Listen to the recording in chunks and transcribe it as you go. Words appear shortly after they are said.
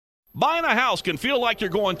Buying a house can feel like you're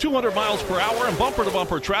going 200 miles per hour in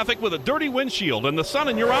bumper-to-bumper traffic with a dirty windshield and the sun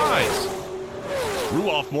in your eyes.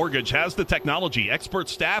 Ruoff Mortgage has the technology, expert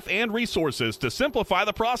staff, and resources to simplify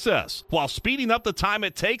the process while speeding up the time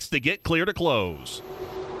it takes to get clear to close.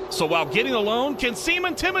 So while getting a loan can seem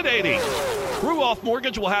intimidating, Ruoff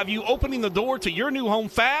Mortgage will have you opening the door to your new home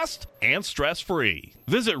fast and stress-free.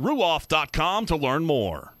 Visit ruoff.com to learn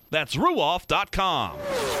more. That's ruoff.com.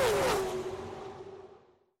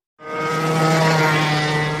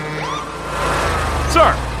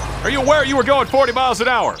 Sir, are you aware you were going 40 miles an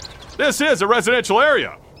hour? This is a residential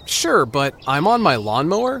area. Sure, but I'm on my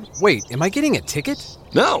lawnmower? Wait, am I getting a ticket?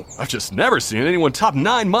 No, I've just never seen anyone top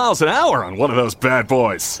 9 miles an hour on one of those bad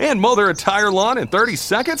boys. And mow their entire lawn in 30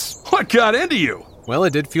 seconds? What got into you? Well,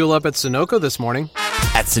 it did fuel up at Sunoco this morning.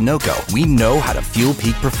 At Sunoco, we know how to fuel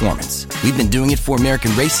peak performance. We've been doing it for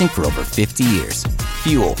American racing for over 50 years.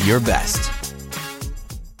 Fuel your best.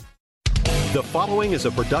 The following is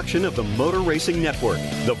a production of the Motor Racing Network,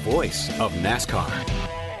 the voice of NASCAR.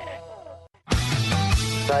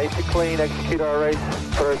 Nice and clean, execute our race.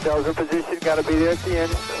 Put ourselves in position, got to be there at the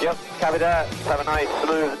end. Yep, copy that. Have a nice,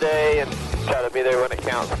 smooth day and try to be there when it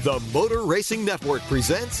counts. The Motor Racing Network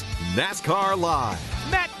presents NASCAR Live.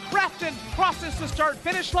 Matt Crafton crosses the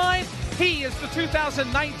start-finish line. He is the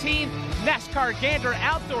 2019 NASCAR Gander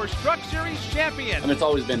Outdoors Truck Series champion. It's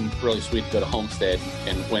always been really sweet to go to Homestead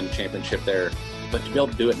and win the championship there. But to be able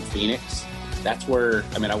to do it in Phoenix, that's where,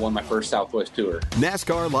 I won my first Southwest Tour.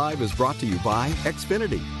 NASCAR Live is brought to you by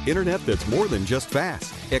Xfinity, internet that's more than just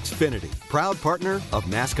fast. Xfinity, proud partner of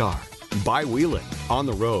NASCAR. By Whelen, on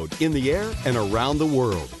the road, in the air, and around the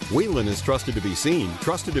world. Whelen is trusted to be seen,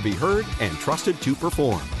 trusted to be heard, and trusted to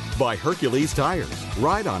perform. By Hercules Tires,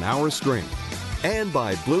 ride on our string. And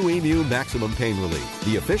by Blue Emu Maximum Pain Relief,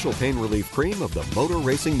 the official pain relief cream of the Motor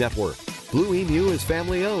Racing Network. Blue Emu is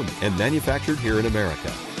family owned and manufactured here in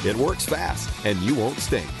America. It works fast and you won't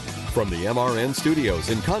stink. From the MRN studios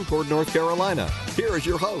in Concord, North Carolina, here is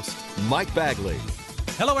your host, Mike Bagley.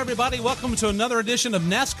 Hello, everybody. Welcome to another edition of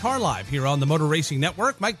NASCAR Live here on the Motor Racing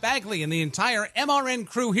Network. Mike Bagley and the entire MRN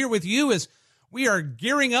crew here with you as we are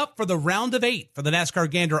gearing up for the round of 8 for the NASCAR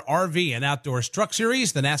Gander RV and Outdoors Truck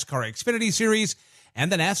Series, the NASCAR Xfinity Series, and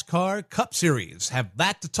the NASCAR Cup Series. Have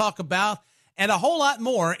that to talk about and a whole lot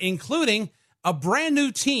more, including a brand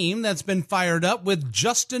new team that's been fired up with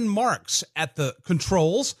Justin Marks at the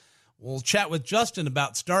controls. We'll chat with Justin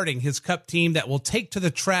about starting his Cup team that will take to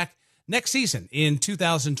the track next season in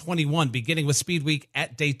 2021, beginning with Speed Week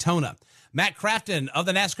at Daytona. Matt Crafton of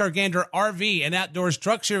the NASCAR Gander RV and Outdoors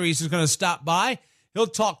Truck Series is going to stop by. He'll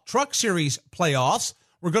talk Truck Series playoffs.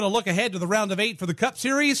 We're going to look ahead to the round of 8 for the Cup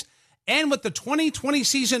Series. And with the 2020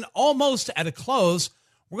 season almost at a close,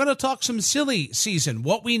 we're going to talk some silly season,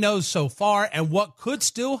 what we know so far and what could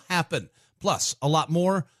still happen, plus a lot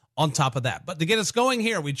more on top of that. But to get us going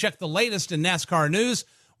here, we check the latest in NASCAR news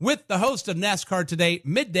with the host of NASCAR Today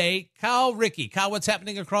Midday, Kyle Rickey. Kyle, what's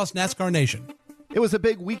happening across NASCAR Nation? It was a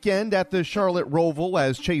big weekend at the Charlotte Roval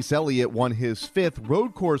as Chase Elliott won his 5th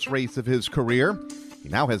road course race of his career. He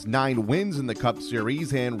now has 9 wins in the Cup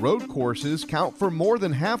Series, and road courses count for more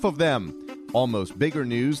than half of them. Almost bigger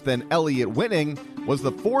news than Elliott winning was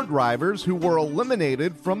the 4 drivers who were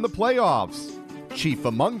eliminated from the playoffs. Chief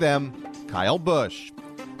among them, Kyle Busch.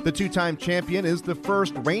 The 2-time champion is the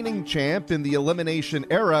first reigning champ in the elimination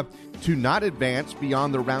era to not advance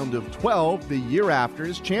beyond the round of 12 the year after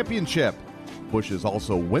his championship. Busch is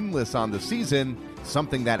also winless on the season,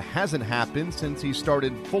 something that hasn't happened since he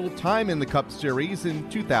started full-time in the Cup Series in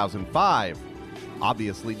 2005.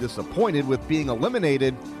 Obviously disappointed with being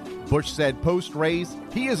eliminated, Busch said post-race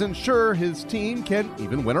he isn't sure his team can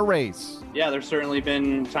even win a race. Yeah, there's certainly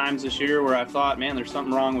been times this year where I've thought, man, there's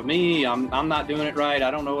something wrong with me. I'm not doing it right.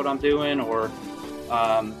 I don't know what I'm doing, or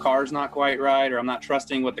car's not quite right, or I'm not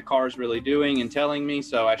trusting what the car's really doing and telling me,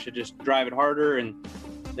 so I should just drive it harder, and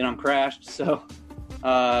then I'm crashed. So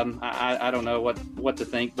I don't know what to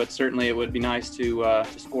think, but certainly it would be nice to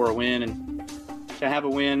score a win and to have a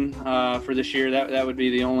win for this year. That would be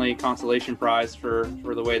the only consolation prize for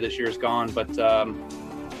the way this year's gone. But to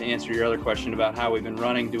answer your other question about how we've been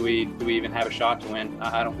running, do we even have a shot to win?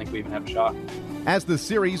 I don't think we even have a shot. As the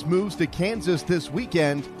series moves to Kansas this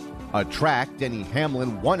weekend, a track Denny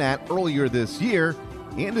Hamlin won at earlier this year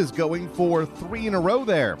and is going for 3 in a row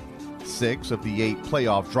there. 6 of the 8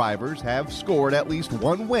 playoff drivers have scored at least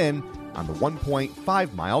 1 win on the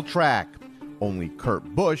 1.5-mile track. Only Kurt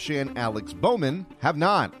Busch and Alex Bowman have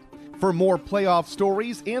not. For more playoff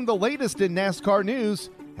stories and the latest in NASCAR news,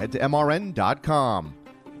 head to MRN.com.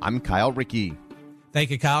 I'm Kyle Rickey. Thank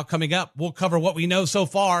you, Kyle. Coming up, we'll cover what we know so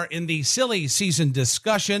far in the silly season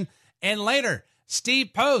discussion And later,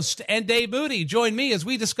 Steve Post and Dave Moody join me as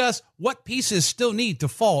we discuss what pieces still need to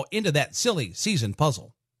fall into that silly season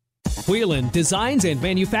puzzle. Whelen designs and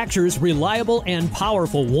manufactures reliable and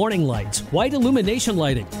powerful warning lights, white illumination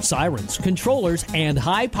lighting, sirens, controllers, and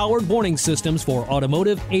high-powered warning systems for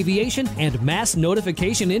automotive, aviation, and mass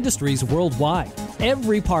notification industries worldwide.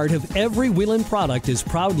 Every part of every Whelen product is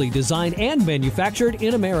proudly designed and manufactured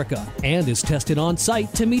in America and is tested on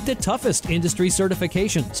site to meet the toughest industry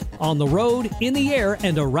certifications. On the road, in the air,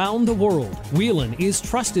 and around the world, Whelen is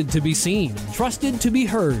trusted to be seen, trusted to be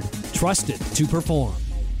heard, trusted to perform.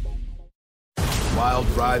 Wild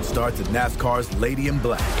Ride starts at NASCAR's Lady in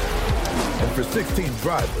Black. And for 16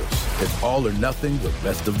 drivers, it's all or nothing the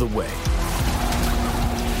rest of the way.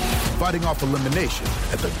 Fighting off elimination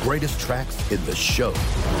at the greatest tracks in the show.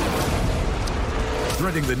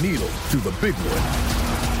 Threading the needle through the big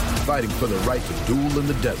one. Fighting for the right to duel in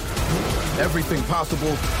the desert. Everything possible,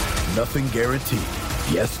 nothing guaranteed.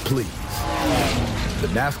 Yes, please. The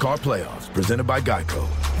NASCAR Playoffs, presented by Geico.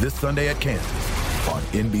 This Sunday at Kansas on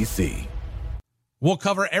NBC. We'll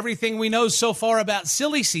cover everything we know so far about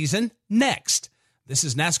silly season next. This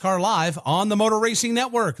is NASCAR Live on the Motor Racing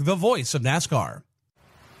Network, the voice of NASCAR.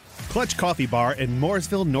 Clutch Coffee Bar in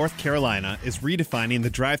Mooresville, North Carolina is redefining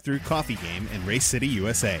the drive-thru coffee game in Race City,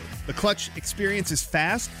 USA. The Clutch experience is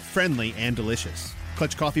fast, friendly, and delicious.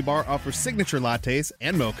 Clutch Coffee Bar offers signature lattes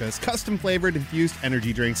and mochas, custom-flavored infused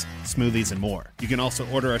energy drinks, smoothies, and more. You can also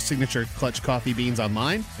order our signature Clutch coffee beans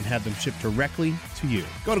online and have them shipped directly to you.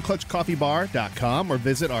 Go to clutchcoffeebar.com or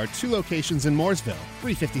visit our 2 locations in Mooresville,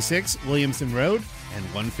 356 Williamson Road and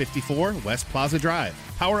 154 West Plaza Drive.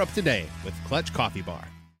 Power up today with Clutch Coffee Bar.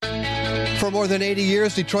 For more than 80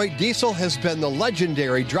 years, Detroit Diesel has been the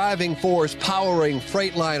legendary driving force powering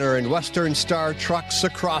Freightliner and Western Star trucks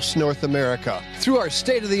across North America. Through our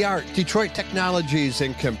state-of-the-art Detroit technologies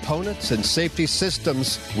and components and safety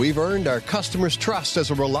systems, we've earned our customers' trust as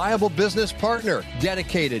a reliable business partner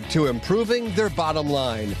dedicated to improving their bottom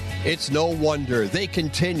line. It's no wonder they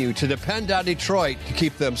continue to depend on Detroit to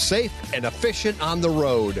keep them safe and efficient on the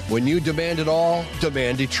road. When you demand it all,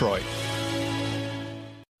 demand Detroit.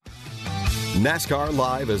 NASCAR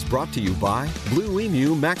Live is brought to you by Blue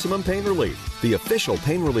Emu Maximum Pain Relief, the official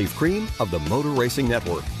pain relief cream of the Motor Racing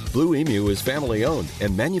Network. Blue Emu is family owned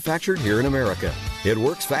and manufactured here in America. It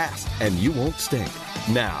works fast and you won't stink.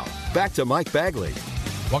 Now, back to Mike Bagley.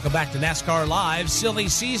 Welcome back to NASCAR Live. Silly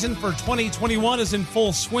season for 2021 is in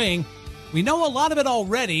full swing. We know a lot of it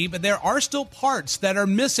already, but there are still parts that are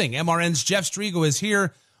missing. MRN's Jeff Strigo is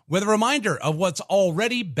here with a reminder of what's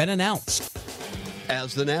already been announced.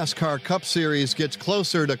 As the NASCAR Cup Series gets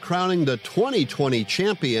closer to crowning the 2020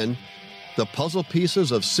 champion, the puzzle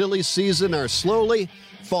pieces of silly season are slowly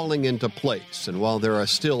falling into place. And while there are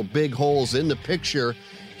still big holes in the picture,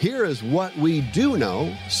 here is what we do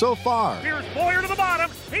know so far. Here's Boyer to the bottom.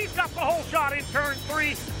 He's got the whole shot in turn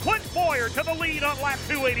 3. Clint Boyer to the lead on lap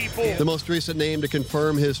 284. The most recent name to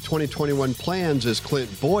confirm his 2021 plans is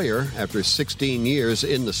Clint Boyer. After 16 years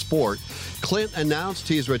in the sport, Clint announced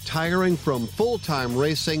he's retiring from full-time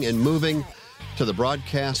racing and moving to the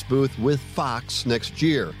broadcast booth with Fox next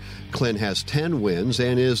year. Clint has 10 wins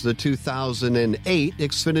and is the 2008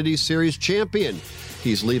 Xfinity Series champion.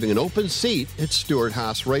 He's leaving an open seat at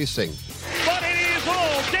Stewart-Haas Racing. But it is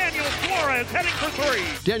all Daniel Suarez heading for 3.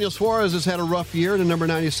 Daniel Suarez has had a rough year in a number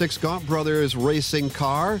 96 Gaunt Brothers racing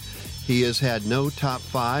car. He has had no top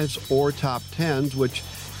 5s or top 10s, which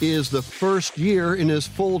is the first year in his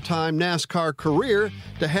full-time NASCAR career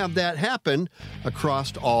to have that happen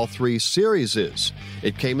across all 3 series.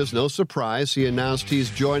 It came as no surprise. He announced he's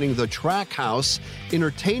joining the Trackhouse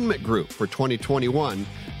Entertainment Group for 2021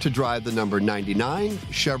 to drive the number 99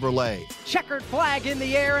 Chevrolet. Checkered flag in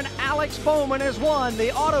the air, and Alex Bowman has won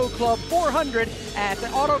the Auto Club 400 at the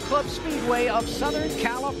Auto Club Speedway of Southern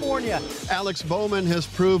California. Alex Bowman has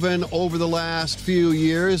proven over the last few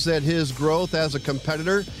years that his growth as a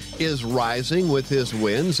competitor is rising with his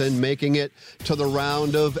wins and making it to the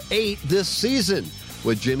round of 8 this season.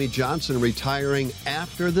 With Jimmy Johnson retiring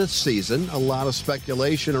after this season, a lot of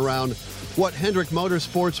speculation around what Hendrick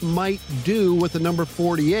Motorsports might do with the number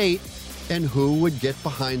 48 and who would get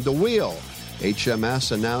behind the wheel.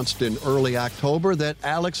 HMS announced in early October that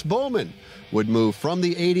Alex Bowman would move from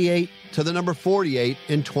the 88 to the number 48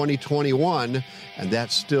 in 2021, and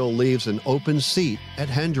that still leaves an open seat at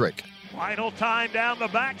Hendrick. Final time down the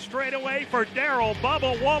back straightaway for Darrell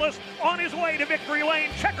Bubba Wallace on his way to victory lane.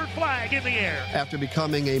 Checkered flag in the air. After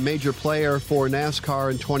becoming a major player for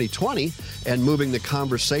NASCAR in 2020 and moving the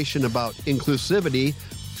conversation about inclusivity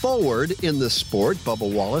forward in the sport,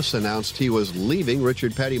 Bubba Wallace announced he was leaving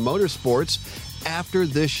Richard Petty Motorsports after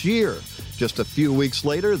this year. Just a few weeks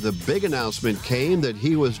later, the big announcement came that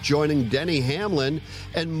he was joining Denny Hamlin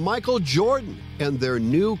and Michael Jordan and their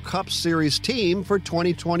new Cup Series team for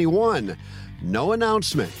 2021. No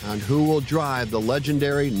announcement on who will drive the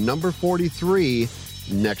legendary number 43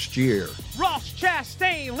 next year. Ross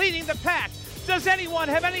Chastain leading the pack. Does anyone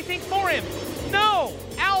have anything for him? No!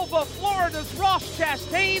 Alva, Florida's Ross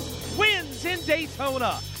Chastain wins in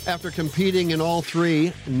Daytona. After competing in all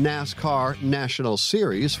three NASCAR National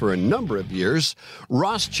Series for a number of years,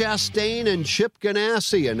 Ross Chastain and Chip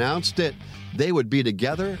Ganassi announced that they would be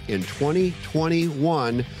together in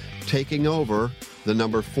 2021, taking over the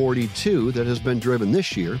number 42 that has been driven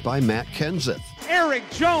this year by Matt Kenseth. Eric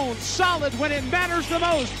Jones, solid when it matters the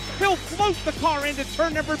most. He'll float the car into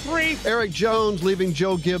turn number 3. Eric Jones, leaving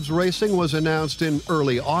Joe Gibbs Racing, was announced in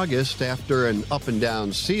early August after an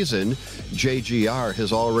up-and-down season. JGR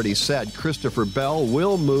has already said Christopher Bell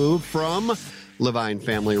will move from Levine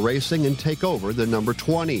Family Racing and take over the number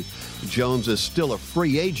 20. Jones is still a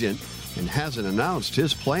free agent and hasn't announced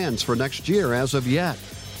his plans for next year as of yet.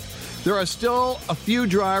 There are still a few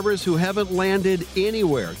drivers who haven't landed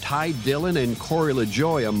anywhere, Ty Dillon and Corey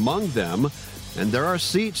LaJoie among them, and there are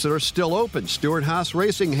seats that are still open. Stewart Haas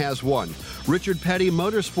Racing has one, Richard Petty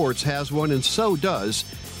Motorsports has one, and so does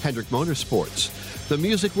Hendrick Motorsports. The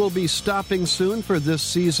music will be stopping soon for this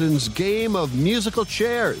season's game of musical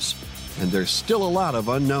chairs, and there's still a lot of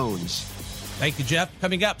unknowns. Thank you, Jeff.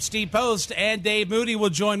 Coming up, Steve Post and Dave Moody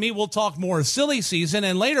will join me. We'll talk more silly season,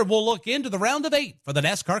 and later we'll look into the round of 8 for the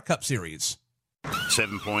NASCAR Cup Series.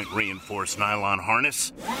 7-point reinforced nylon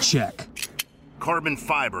harness? Check. Carbon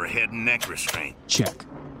fiber head and neck restraint? Check.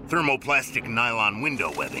 Thermoplastic nylon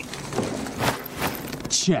window webbing?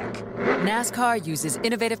 Check. NASCAR uses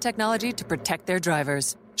innovative technology to protect their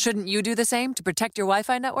drivers. Shouldn't you do the same to protect your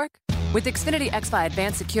Wi-Fi network? With Xfinity XFi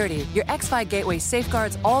Advanced Security, your XFi gateway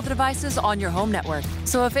safeguards all the devices on your home network.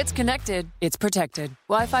 So if it's connected, it's protected.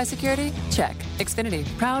 Wi-Fi security? Check. Xfinity,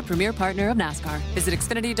 proud premier partner of NASCAR. Visit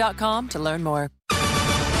Xfinity.com to learn more.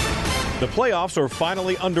 The playoffs are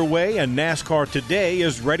finally underway, and NASCAR Today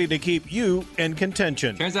is ready to keep you in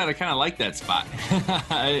contention. Turns out I kind of like that spot.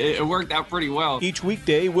 It worked out pretty well. Each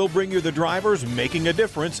weekday, we'll bring you the drivers making a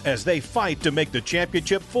difference as they fight to make the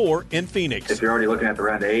Championship 4 in Phoenix. If you're already looking at the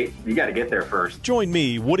round 8, you got to get there first. Join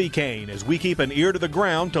me, Woody Kane, as we keep an ear to the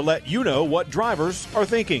ground to let you know what drivers are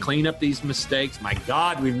thinking. Clean up these mistakes. My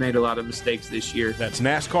God, we've made a lot of mistakes this year. That's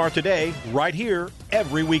NASCAR Today, right here,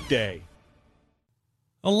 every weekday.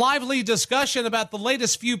 A lively discussion about the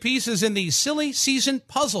latest few pieces in the silly season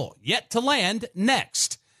puzzle yet to land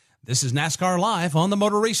next. This is NASCAR Live on the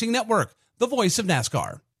Motor Racing Network, the voice of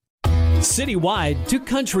NASCAR. Citywide to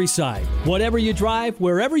countryside. Whatever you drive,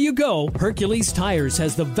 wherever you go, Hercules Tires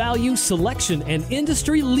has the value, selection, and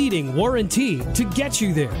industry-leading warranty to get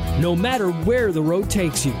you there, no matter where the road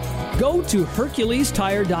takes you. Go to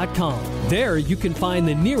HerculesTire.com. There you can find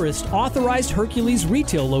the nearest authorized Hercules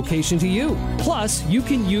retail location to you. Plus, you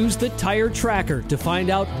can use the Tire Tracker to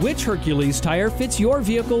find out which Hercules tire fits your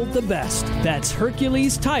vehicle the best. That's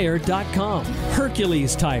HerculesTire.com.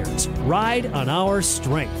 Hercules Tires. Ride on our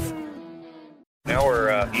strength.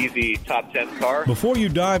 Our easy top 10 car. Before you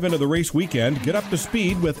dive into the race weekend, get up to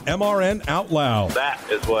speed with MRN Out Loud. That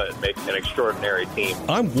is what makes an extraordinary team.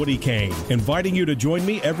 I'm Woody Kane, inviting you to join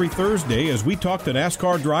me every Thursday as we talk to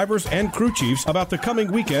NASCAR drivers and crew chiefs about the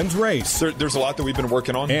coming weekend's race. There's a lot that we've been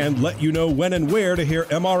working on. And let you know when and where to hear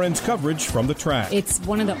MRN's coverage from the track. It's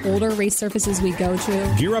one of the older race surfaces we go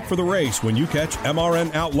to. Gear up for the race when you catch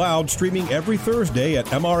MRN Out Loud, streaming every Thursday at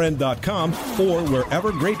MRN.com or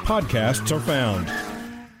wherever great podcasts are found.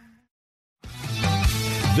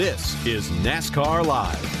 This is NASCAR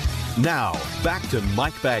Live. Now, back to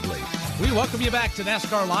Mike Bagley. We welcome you back to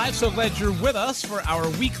NASCAR Live. So glad you're with us for our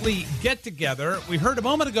weekly get-together. We heard a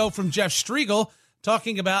moment ago from Jeff Striegel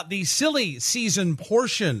talking about the silly season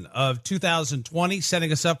portion of 2020,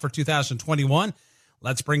 setting us up for 2021.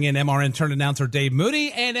 Let's bring in MRN turn announcer Dave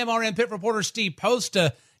Moody and MRN pit reporter Steve Post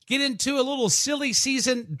to get into a little silly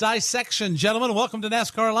season dissection. Gentlemen, welcome to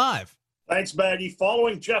NASCAR Live. Thanks, Baggy.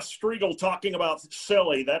 Following Jeff Striegel talking about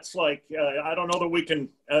silly, that's like, I don't know that we can,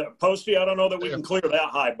 Posty, I don't know that we can clear that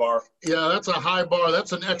high bar. Yeah, that's a high bar.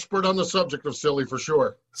 That's an expert on the subject of silly for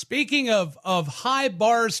sure. Speaking of high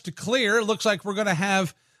bars to clear, it looks like we're going to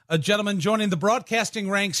have a gentleman joining the broadcasting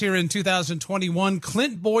ranks here in 2021,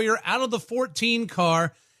 Clint Boyer, out of the 14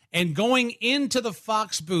 car and going into the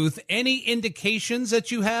Fox booth. Any indications that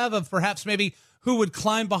you have of perhaps maybe who would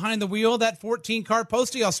climb behind the wheel of that 14 car?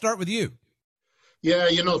 Posty, I'll start with you. Yeah,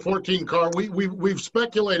 the 14 car, we've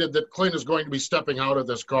speculated that Clint is going to be stepping out of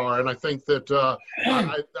this car, and I think that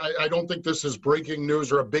I don't think this is breaking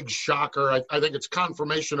news or a big shocker. I think it's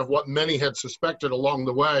confirmation of what many had suspected along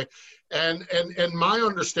the way. And my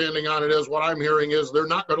understanding on it is, what I'm hearing is they're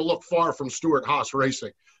not going to look far from Stewart-Haas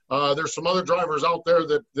Racing. There's some other drivers out there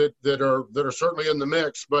that are certainly in the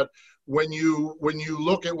mix, but when you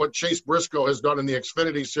look at what Chase Briscoe has done in the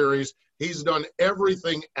Xfinity Series, he's done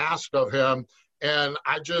everything asked of him. And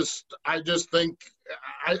I just think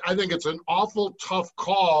it's an awful tough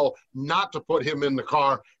call not to put him in the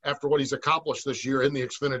car after what he's accomplished this year in the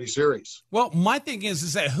Xfinity Series. Well, my thing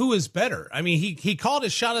is that who is better? I mean, he called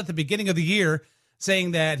his shot at the beginning of the year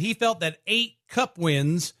saying that he felt that 8 Cup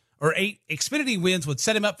wins or 8 Xfinity wins would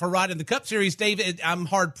set him up for a ride in the Cup Series. David, I'm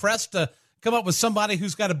hard-pressed to come up with somebody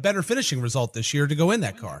who's got a better finishing result this year to go in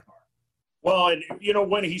that car. Well, and,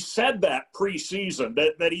 when he said that preseason,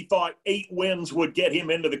 that he thought 8 wins would get him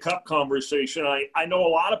into the Cup conversation, I know a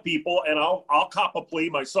lot of people, and I'll cop a plea,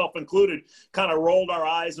 myself included, kind of rolled our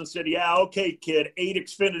eyes and said, yeah, okay, kid, 8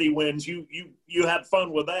 Xfinity wins. You had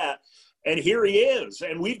fun with that. And here he is,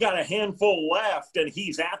 and we've got a handful left, and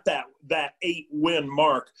he's at that 8-win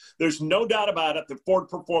mark. There's no doubt about it that Ford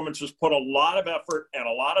Performance has put a lot of effort and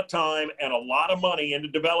a lot of time and a lot of money into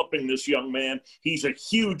developing this young man. He's a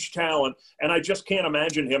huge talent, and I just can't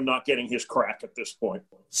imagine him not getting his crack at this point.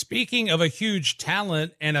 Speaking of a huge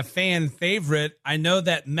talent and a fan favorite, I know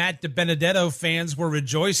that Matt DiBenedetto fans were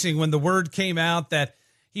rejoicing when the word came out that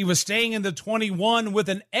he was staying in the 21 with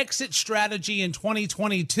an exit strategy in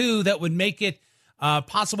 2022 that would make it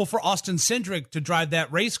possible for Austin Cindric to drive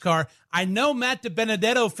that race car. I know Matt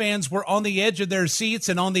DiBenedetto fans were on the edge of their seats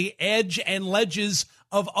and on the edge and ledges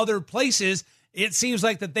of other places. It seems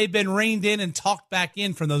like that they've been reined in and talked back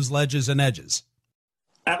in from those ledges and edges.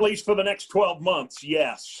 At least for the next 12 months,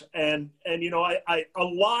 yes. And a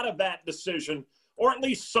lot of that decision, or at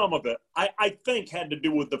least some of it, I think had to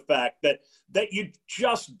do with the fact that you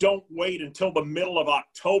just don't wait until the middle of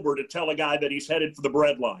October to tell a guy that he's headed for the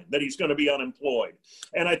breadline, that he's going to be unemployed.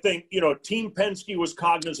 And I think, Team Penske was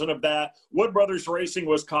cognizant of that. Wood Brothers Racing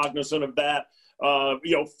was cognizant of that.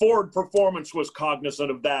 Ford Performance was cognizant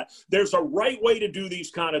of that. There's a right way to do these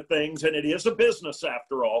kind of things, and it is a business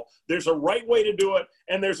after all. There's a right way to do it,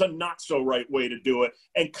 and there's a not so right way to do it.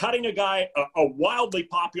 And cutting a guy, a wildly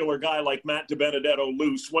popular guy like Matt DiBenedetto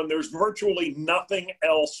loose when there's virtually nothing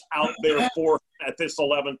else out there for him at this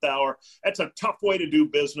 11th hour, that's a tough way to do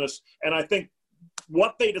business. And I think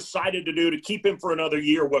what they decided to do to keep him for another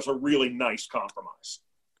year was a really nice compromise.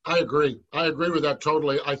 I agree with that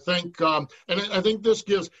totally. I think, and I think this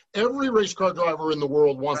gives every race car driver in the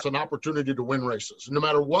world wants an opportunity to win races, no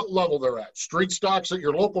matter what level they're at. Street stocks at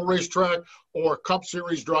your local racetrack or Cup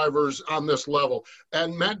Series drivers on this level.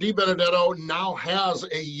 And Matt DiBenedetto now has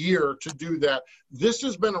a year to do that. This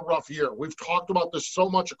has been a rough year. We've talked about this so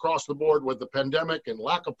much across the board with the pandemic and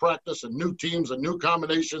lack of practice and new teams and new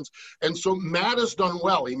combinations. And so Matt has done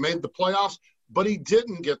well. He made the playoffs, but he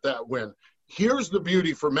didn't get that win. Here's the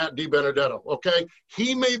beauty for Matt DiBenedetto, okay?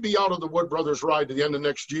 He may be out of the Wood Brothers ride to the end of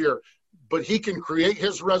next year, but he can create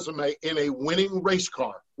his resume in a winning race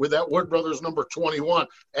car with that Wood Brothers number 21.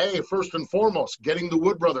 Hey, first and foremost, getting the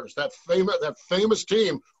Wood Brothers, that famous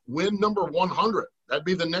team, win number 100. That'd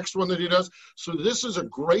be the next one that he does. So this is a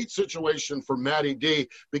great situation for Matty D,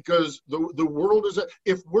 because the world is –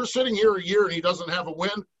 if we're sitting here a year and he doesn't have a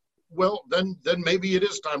win, well, then maybe it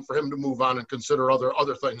is time for him to move on and consider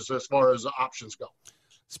other things as far as options go.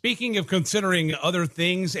 Speaking of considering other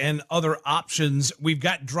things and other options, we've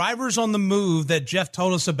got drivers on the move that Jeff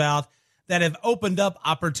told us about that have opened up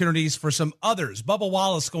opportunities for some others. Bubba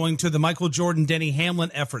Wallace going to the Michael Jordan, Denny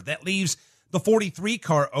Hamlin effort. That leaves the 43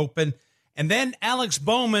 car open. And then Alex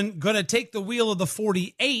Bowman going to take the wheel of the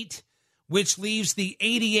 48, which leaves the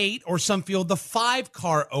 88, or some field, the 5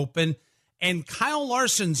 car open. And Kyle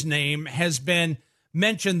Larson's name has been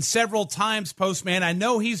mentioned several times, Postman. I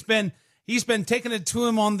know he's been taking it to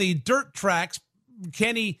him on the dirt tracks.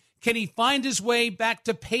 Can he find his way back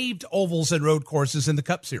to paved ovals and road courses in the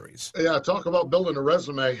Cup Series? Yeah, talk about building a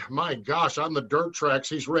resume. My gosh, on the dirt tracks,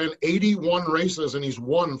 he's ran 81 races and he's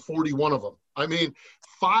won 41 of them. I mean,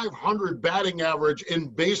 500 batting average in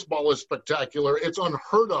baseball is spectacular. It's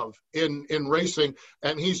unheard of in racing,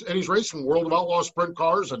 and he's racing World of Outlaw sprint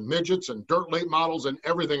cars and midgets and dirt late models and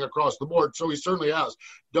everything across the board. So he certainly has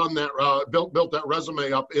done that, built that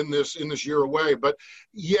resume up in this year away. But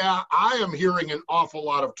yeah, I am hearing an awful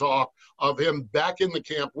lot of talk of him back in the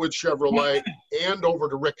camp with Chevrolet and over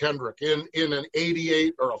to Rick Hendrick in an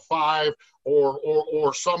 88 or a 5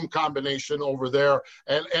 or some combination over there.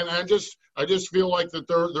 And I just feel like that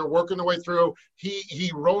they're working their way through.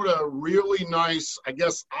 He wrote a really nice, I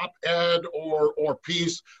guess, op-ed or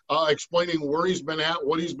piece explaining where he's been at,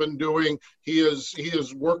 what he's been doing. He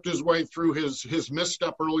has worked his way through his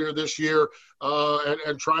misstep earlier this year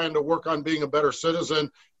and trying to work on being a better citizen.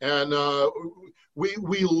 And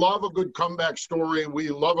we love a good comeback story. We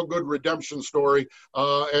love a good redemption story.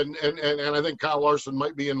 And I think Kyle Larson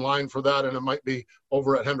might be in line for that, and it might be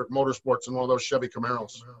over at Hendrick Motorsports in one of those Chevy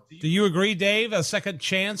Camaros. Do you agree, Dave? A second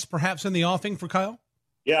chance perhaps in the offing for Kyle?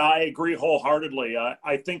 Yeah, I agree wholeheartedly.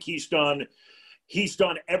 I think he's done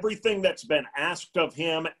everything that's been asked of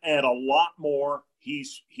him and a lot more.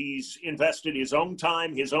 He's invested his own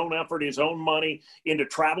time, his own effort, his own money into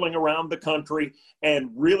traveling around the country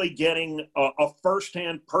and really getting a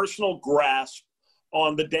firsthand personal grasp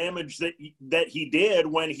on the damage that he did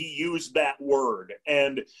when he used that word.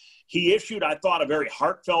 And he issued, I thought, a very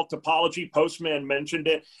heartfelt apology. Postman mentioned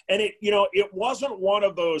it. And it wasn't one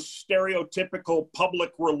of those stereotypical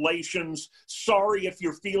public relations, sorry if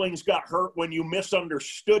your feelings got hurt when you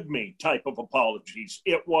misunderstood me type of apologies.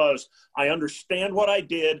 It was, I understand what I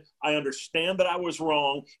did. I understand that I was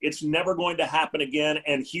wrong. It's never going to happen again.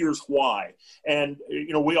 And here's why. And,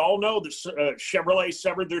 we all know that Chevrolet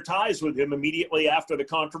severed their ties with him immediately after the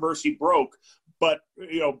controversy broke. But,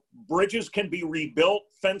 bridges can be rebuilt,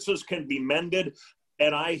 fences can be mended.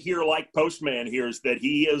 And I hear, like Postman hears, that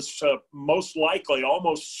he is most likely,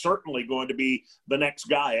 almost certainly going to be the next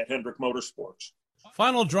guy at Hendrick Motorsports.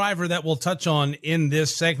 Final driver that we'll touch on in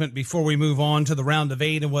this segment before we move on to the round of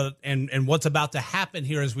 8 and what's about to happen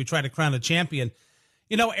here as we try to crown a champion.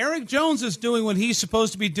 Eric Jones is doing what he's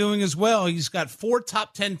supposed to be doing as well. He's got 4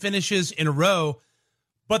 top 10 finishes in a row.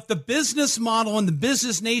 But the business model and the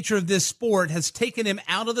business nature of this sport has taken him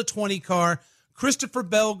out of the 20 car. Christopher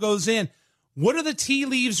Bell goes in. What do the tea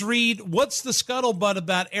leaves read? What's the scuttlebutt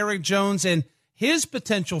about Eric Jones and his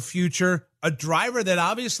potential future? A driver that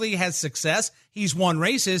obviously has success. He's won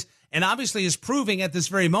races and obviously is proving at this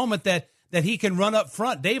very moment that he can run up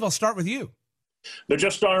front. Dave, I'll start with you. There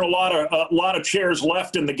just aren't a lot of chairs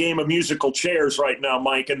left in the game of musical chairs right now,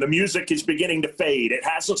 Mike, and the music is beginning to fade. It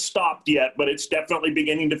hasn't stopped yet, but it's definitely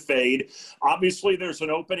beginning to fade. Obviously, there's an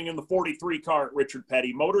opening in the 43 car at Richard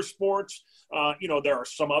Petty Motorsports. There are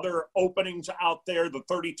some other openings out there. The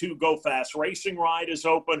 32 Go Fast Racing Ride is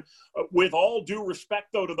open. With all due respect,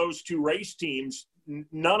 though, to those 2 race teams,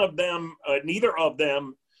 neither of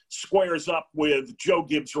them squares up with Joe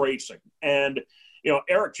Gibbs Racing. And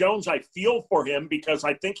Eric Jones, I feel for him because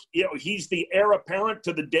I think, he's the heir apparent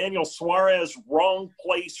to the Daniel Suarez wrong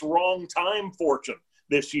place, wrong time fortune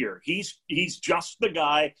this year. He's just the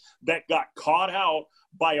guy that got caught out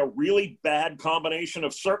by a really bad combination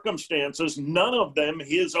of circumstances, none of them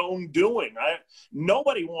his own doing.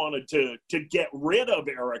 Nobody wanted to get rid of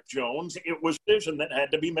Eric Jones. It was a decision that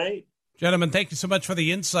had to be made. Gentlemen, thank you so much for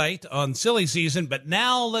the insight on silly season. But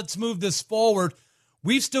now let's move this forward.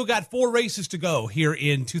 We've still got 4 races to go here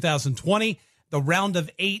in 2020. The round of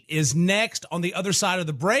 8 is next. On the other side of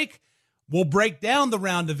the break, we'll break down the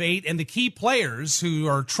round of 8 and the key players who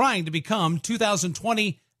are trying to become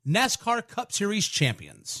 2020 NASCAR Cup Series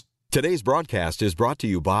champions. Today's broadcast is brought to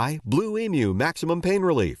you by Blue Emu Maximum Pain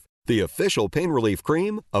Relief, the official pain relief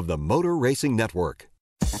cream of the Motor Racing Network.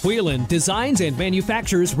 Whelen designs and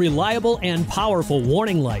manufactures reliable and powerful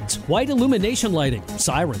warning lights, white illumination lighting,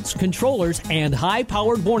 sirens, controllers, and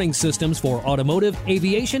high-powered warning systems for automotive,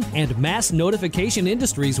 aviation, and mass notification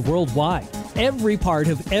industries worldwide. Every part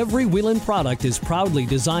of every Whelen product is proudly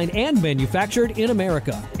designed and manufactured in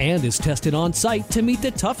America and is tested on site to meet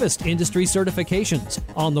the toughest industry certifications.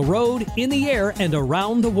 On the road, in the air, and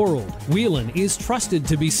around the world, Whelen is trusted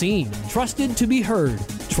to be seen, trusted to be heard,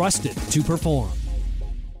 trusted to perform.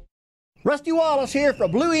 Rusty Wallace here for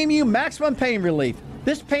Blue Emu Maximum Pain Relief.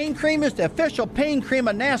 This pain cream is the official pain cream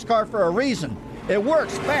of NASCAR for a reason. It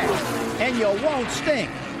works fast, and you won't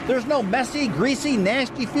stink. There's no messy, greasy,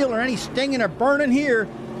 nasty feel or any stinging or burning here.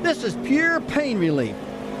 This is pure pain relief.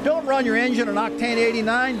 Don't run your engine on Octane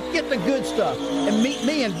 89. Get the good stuff and meet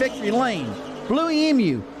me in Victory Lane. Blue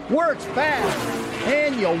Emu works fast,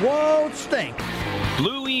 and you won't stink.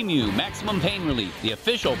 Blue Emu Maximum Pain Relief, the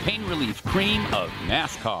official pain relief cream of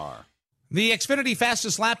NASCAR. The Xfinity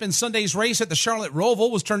fastest lap in Sunday's race at the Charlotte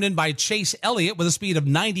Roval was turned in by Chase Elliott with a speed of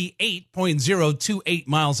 98.028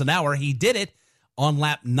 miles an hour. He did it on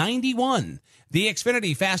lap 91. The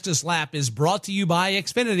Xfinity fastest lap is brought to you by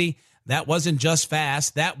Xfinity. That wasn't just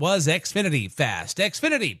fast, that was Xfinity fast.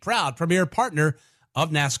 Xfinity, proud premier partner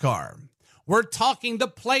of NASCAR. We're talking the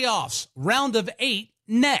playoffs, round of 8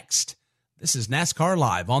 next. This is NASCAR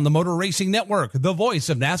Live on the Motor Racing Network, the voice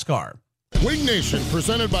of NASCAR. Wing Nation,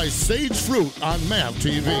 presented by Sage Fruit on MAV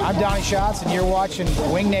TV. I'm Donnie Schatz, and you're watching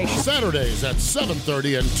Wing Nation. Saturdays at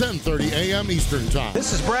 7:30 and 10:30 a.m. Eastern Time.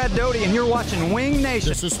 This is Brad Doty, and you're watching Wing Nation.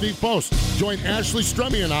 This is Steve Post. Join Ashley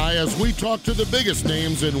Strummy and I as we talk to the biggest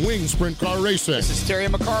names in wing sprint car racing. This is Terry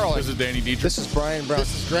McCarl. This is Danny Dietrich. This is Brian Brown.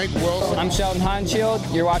 This is Greg Wilson. I'm Sheldon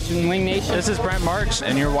Hanshield. You're watching Wing Nation. This is Brent Marks,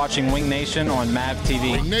 and you're watching Wing Nation on MAV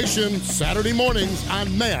TV. Wing Nation, Saturday mornings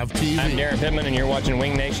on MAV TV. I'm Darren Pittman, and you're watching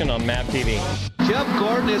Wing Nation on MAV TV. Jeff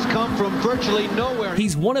Gordon has come from virtually nowhere.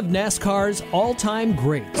 He's one of NASCAR's all-time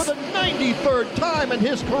greats. For the 93rd time in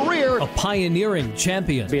his career. A pioneering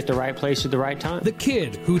champion. Be at the right place at the right time. The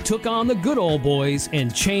kid who took on the good old boys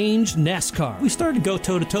and changed NASCAR. We started to go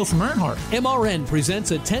toe-to-toe from Earnhardt. MRN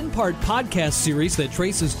presents a 10-part podcast series that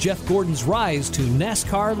traces Jeff Gordon's rise to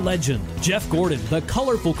NASCAR legend. Jeff Gordon, the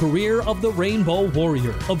colorful career of the Rainbow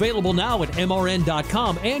Warrior. Available now at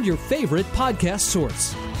MRN.com and your favorite podcast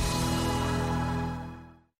source.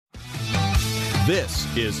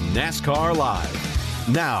 This is NASCAR Live.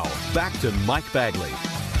 Now, back to Mike Bagley.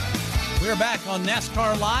 We're back on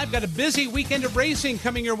NASCAR Live. Got a busy weekend of racing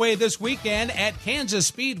coming your way this weekend at Kansas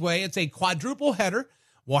Speedway. It's a quadruple header.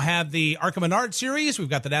 We'll have the ARCA Menard Series. We've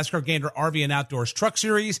got the NASCAR Gander RV and Outdoors Truck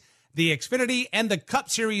Series, the Xfinity, and the Cup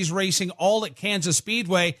Series racing all at Kansas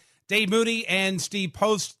Speedway. Dave Mooney and Steve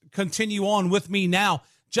Post continue on with me now.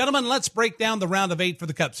 Gentlemen, let's break down the round of 8 for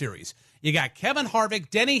the Cup Series. You got Kevin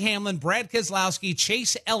Harvick, Denny Hamlin, Brad Keselowski,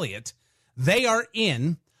 Chase Elliott. They are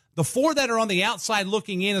in. The 4 that are on the outside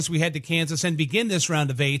looking in as we head to Kansas and begin this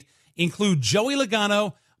round of 8 include Joey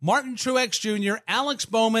Logano, Martin Truex Jr., Alex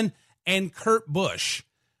Bowman, and Kurt Busch.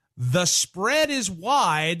 The spread is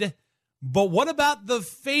wide, but what about the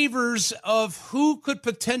favors of who could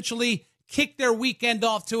potentially kick their weekend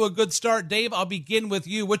off to a good start? Dave, I'll begin with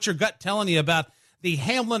you. What's your gut telling you about the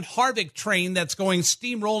Hamlin-Harvick train that's going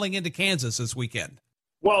steamrolling into Kansas this weekend?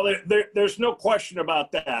 Well, there's no question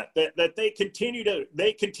about that they continue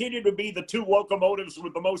to be the 2 locomotives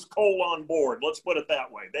with the most coal on board. Let's put it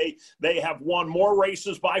that way. They have won more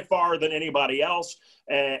races by far than anybody else,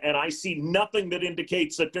 and I see nothing that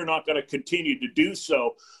indicates that they're not going to continue to do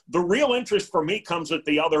so. The real interest for me comes at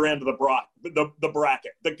the other end of the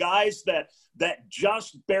bracket. The guys that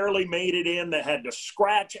just barely made it in, that had to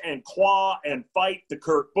scratch and claw and fight, the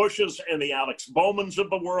Kurt Busches and the Alex Bowmans of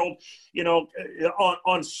the world. You know,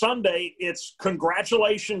 on Sunday, it's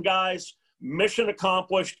congratulations, guys, mission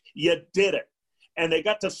accomplished, you did it. And they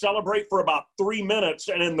got to celebrate for about 3 minutes,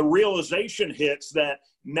 and then the realization hits that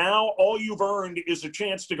now all you've earned is a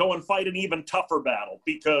chance to go and fight an even tougher battle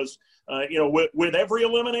because, with every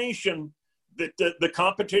elimination, the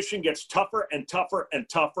competition gets tougher and tougher and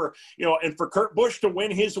tougher, and for Kurt Busch to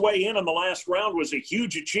win his way in the last round was a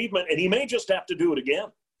huge achievement, and he may just have to do it again.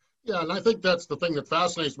 Yeah, and I think that's the thing that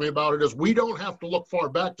fascinates me about it is we don't have to look far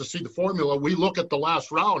back to see the formula. We look at the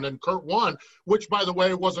last round, and Kurt won, which, by the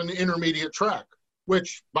way, was an intermediate track,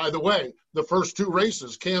 which, by the way, the first 2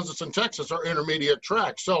 races, Kansas and Texas, are intermediate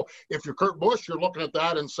tracks. So if you're Kurt Busch, you're looking at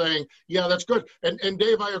that and saying, yeah, that's good. And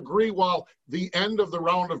Dave, I agree, while the end of the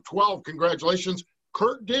round of 12, congratulations,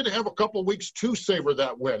 Kurt did have a couple weeks to savor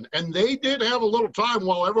that win. And they did have a little time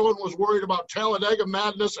while everyone was worried about Talladega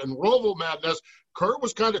madness and Roval madness. Kurt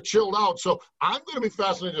was kind of chilled out. So I'm going to be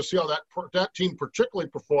fascinated to see how that team particularly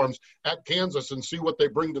performs at Kansas and see what they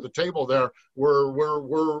bring to the table there.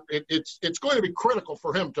 It's going to be critical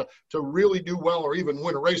for him to really do well or even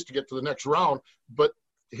win a race to get to the next round. But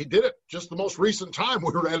he did it just the most recent time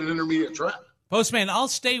we were at an intermediate track. Postman, I'll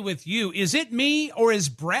stay with you. Is it me or is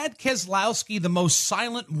Brad Keselowski the most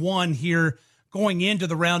silent one here going into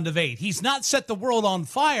the round of 8? He's not set the world on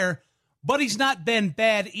fire, but he's not been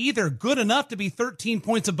bad either. Good enough to be 13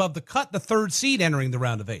 points above the cut, the 3rd seed entering the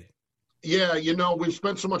round of 8. Yeah, we've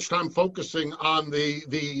spent so much time focusing on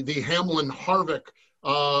the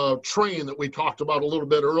Hamlin-Harvick train that we talked about a little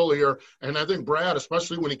bit earlier. And I think Brad,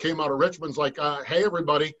 especially when he came out of Richmond's like, hey,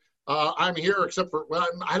 everybody, I'm here except for,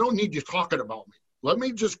 I don't need you talking about me. Let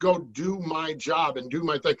me just go do my job and do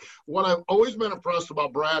my thing. What I've always been impressed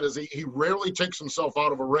about Brad is he rarely takes himself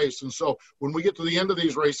out of a race. And so when we get to the end of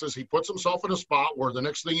these races, he puts himself in a spot where the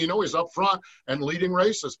next thing you know, he's up front and leading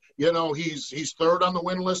races. He's 3rd on the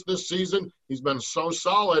win list this season. He's been so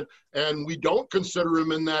solid, and we don't consider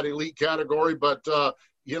him in that elite category. But,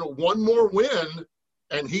 one more win,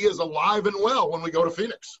 and he is alive and well when we go to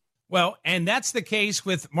Phoenix. Well, and that's the case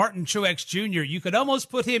with Martin Truex Jr. You could almost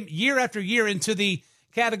put him year after year into the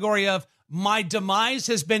category of my demise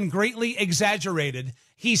has been greatly exaggerated.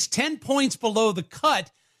 He's 10 points below the cut.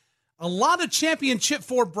 A lot of Championship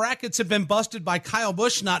 4 brackets have been busted by Kyle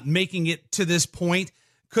Busch not making it to this point.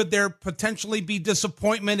 Could there potentially be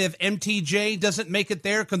disappointment if MTJ doesn't make it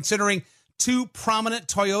there, considering two prominent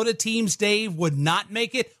Toyota teams, Dave, would not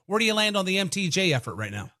make it? Where do you land on the MTJ effort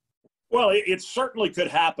right now? Well, it certainly could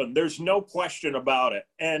happen. There's no question about it.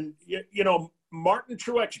 And, you know, Martin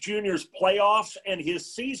Truex Jr.'s playoffs and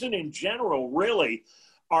his season in general really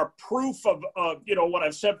are proof of you know, what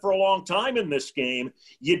I've said for a long time in this game.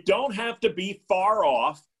 You don't have to be far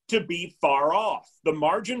off to be far off. The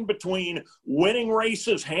margin between winning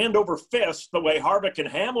races hand over fist, the way Harvick and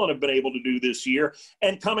Hamlin have been able to do this year,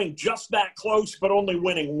 and coming just that close but only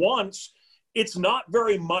winning once, it's not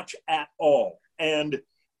very much at all. And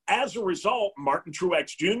as a result, Martin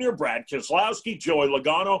Truex Jr., Brad Keselowski, Joey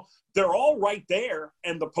Logano, they're all right there,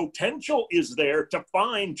 and the potential is there to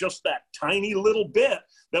find just that tiny little bit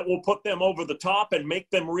that will put them over the top and make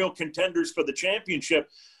them real contenders for the championship.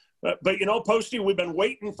 But, you know, Posty, we've been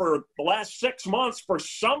waiting for the last 6 months for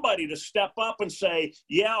somebody to step up and say,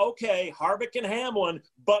 yeah, okay, Harvick and Hamlin,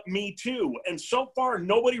 but me too. And so far,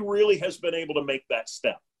 nobody really has been able to make that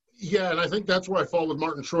step. Yeah, and I think that's where I fall with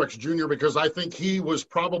Martin Truex Jr., because I think he was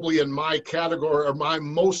probably in my category, or my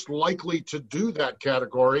most likely to do that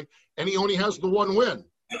category, and he only has the one win.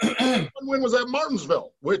 One win was at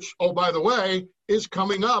Martinsville, which, oh, by the way, is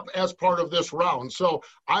coming up as part of this round. So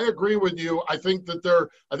I agree with you. I think that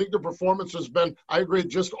their performance has been, I agree,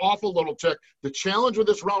 just off a little tick. The challenge with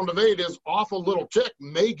this round of 8 is off a little tick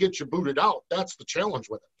may get you booted out. That's the challenge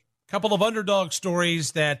with it. Couple of underdog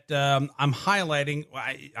stories that I'm highlighting.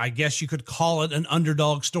 I guess you could call it an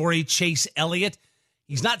underdog story. Chase Elliott.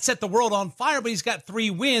 He's not set the world on fire, but he's got 3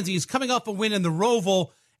 wins. He's coming off a win in the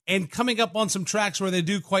Roval and coming up on some tracks where they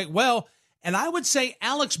do quite well. And I would say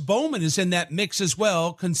Alex Bowman is in that mix as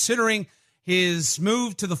well, considering his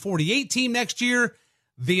move to the 48 team next year,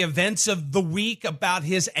 the events of the week about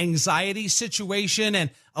his anxiety situation, and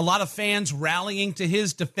a lot of fans rallying to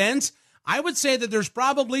his defense. I would say that there's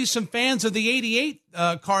probably some fans of the 88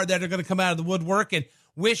 car that are going to come out of the woodwork and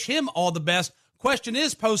wish him all the best. Question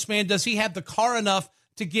is, Postman, does he have the car enough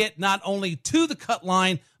to get not only to the cut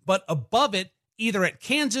line, but above it, either at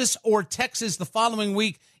Kansas or Texas the following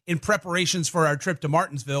week in preparations for our trip to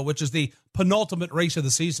Martinsville, which is the penultimate race of the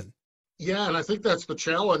season? Yeah, and I think that's the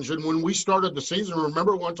challenge. And when we started the season,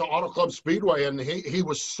 remember, we went to Auto Club Speedway, and he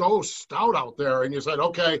was so stout out there. And you said,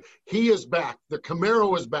 okay, he is back. The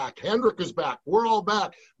Camaro is back. Hendrick is back. We're all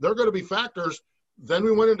back. They're going to be factors. Then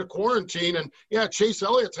we went into quarantine, and, yeah, Chase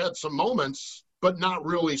Elliott's had some moments, but not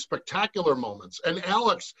really spectacular moments. And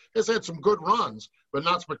Alex has had some good runs, but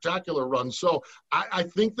not spectacular runs. So I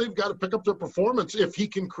think they've got to pick up their performance if he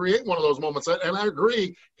can create one of those moments. And I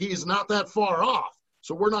agree, he's not that far off.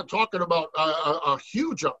 So we're not talking about a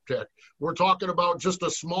huge uptick. We're talking about just a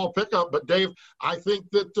small pickup. But Dave, I think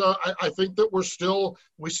that we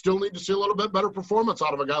still need to see a little bit better performance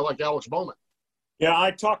out of a guy like Alex Bowman. Yeah,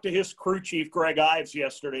 I talked to his crew chief, Greg Ives,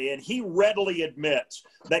 yesterday, and he readily admits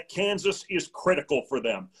that Kansas is critical for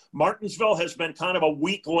them. Martinsville has been kind of a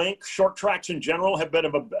weak link. Short tracks in general have been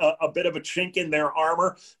a bit of a chink in their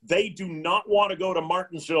armor. They do not want to go to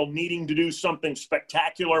Martinsville needing to do something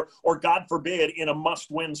spectacular or, God forbid, in a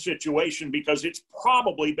must-win situation, because it's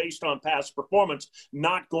probably, based on past performance,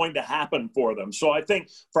 not going to happen for them. So I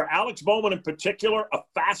think for Alex Bowman in particular, a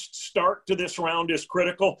fast start to this round is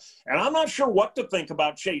critical. And I'm not sure what to think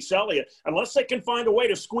about Chase Elliott unless they can find a way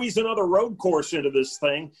to squeeze another road course into this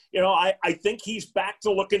thing. You know, I think he's back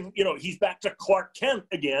to looking, you know, he's back to Clark Kent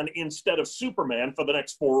again instead of Superman for the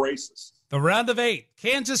next 4 races. The round of 8,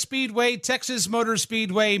 Kansas Speedway, Texas Motor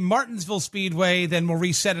Speedway, Martinsville Speedway, then we'll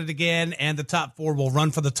reset it again, and the top 4 will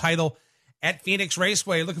run for the title at Phoenix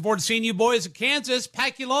Raceway. Looking forward to seeing you boys at Kansas.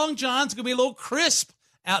 Pack you long, John. It's going to be a little crisp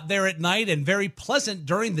out there at night and very pleasant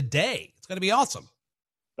during the day. It's going to be awesome.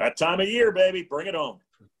 That time of year, baby. Bring it on.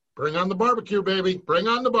 Bring on the barbecue, baby. Bring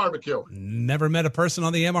on the barbecue. Never met a person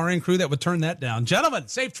on the MRN crew that would turn that down. Gentlemen,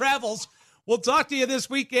 safe travels. We'll talk to you this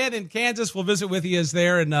weekend in Kansas. We'll visit with you as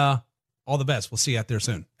there, and all the best. We'll see you out there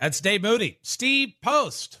soon. That's Dave Moody. Steve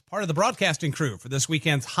Post, part of the broadcasting crew for this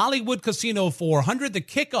weekend's Hollywood Casino 400. The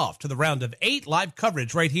kickoff to the round of 8. Live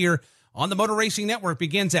coverage right here on the Motor Racing Network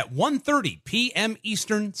begins at 1:30 p.m.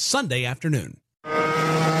 Eastern Sunday afternoon.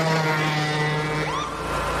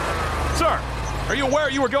 Sir, are you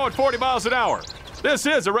aware you were going 40 miles an hour? This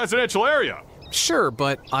is a residential area. Sure,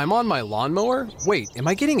 but I'm on my lawnmower? Wait, am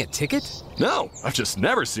I getting a ticket? No, I've just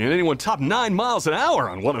never seen anyone top 9 miles an hour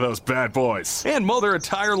on one of those bad boys. And mow their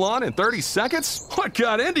entire lawn in 30 seconds? What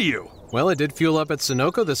got into you? Well, it did fuel up at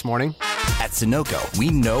Sunoco this morning. At Sunoco, we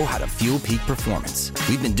know how to fuel peak performance.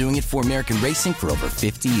 We've been doing it for American racing for over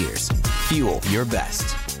 50 years. Fuel your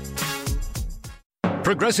best.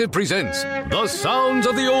 Progressive presents The Sounds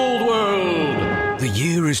of the Old World. The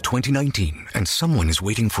year is 2019, and someone is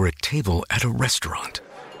waiting for a table at a restaurant.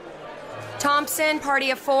 Thompson, party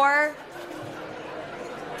of 4.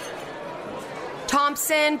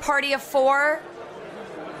 Thompson, party of 4.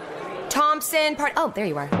 Thompson, oh, there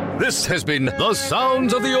you are. This has been The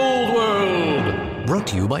Sounds of the Old World. Brought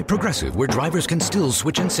to you by Progressive, where drivers can still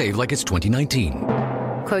switch and save like it's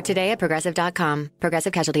 2019. Quote today at Progressive.com.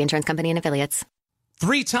 Progressive Casualty Insurance Company and Affiliates.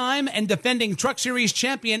 Three-time and defending Truck Series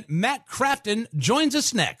champion Matt Crafton joins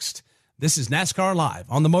us next. This is NASCAR Live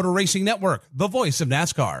on the Motor Racing Network, the voice of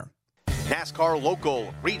NASCAR. NASCAR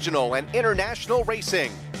local, regional, and international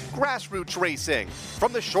racing. Grassroots racing.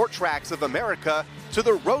 From the short tracks of America to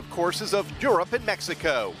the road courses of Europe and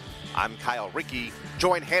Mexico. I'm Kyle Rickey.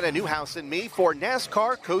 Join Hannah Newhouse and me for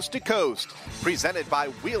NASCAR Coast to Coast. Presented by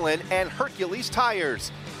Whelen and Hercules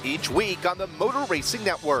Tires. Each week on the Motor Racing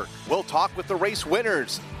Network, we'll talk with the race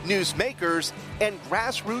winners, newsmakers, and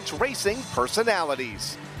grassroots racing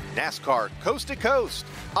personalities. NASCAR Coast to Coast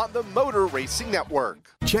on the Motor Racing Network.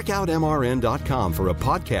 Check out MRN.com for a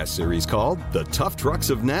podcast series called The Tough Trucks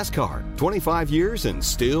of NASCAR. 25 years and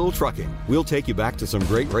still trucking. We'll take you back to some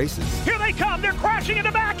great races. Here they come. They're crashing in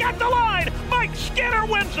the back at the line. Mike Skinner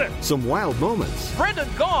wins it. Some wild moments. Brendan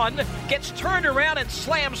Gaughan gets turned around and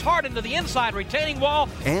slams hard into the inside retaining wall.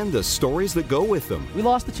 And the stories that go with them. We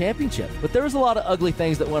lost the championship, but there was a lot of ugly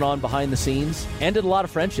things that went on behind the scenes. Ended a lot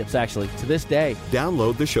of friendships, actually, to this day.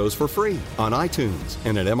 Download the shows for free on iTunes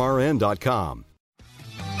and at MRN.com.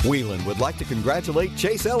 Whelen would like to congratulate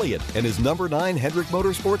Chase Elliott and his number 9 Hendrick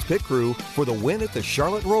Motorsports pit crew for the win at the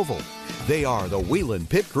Charlotte Roval. They are the Whelen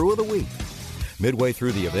Pit Crew of the Week. Midway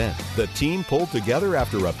through the event, the team pulled together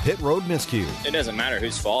after a pit road miscue. It doesn't matter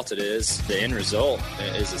whose fault it is. The end result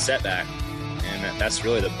is a setback, and that's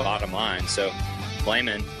really the bottom line. So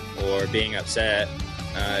blaming or being upset,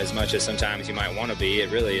 as much as sometimes you might want to be,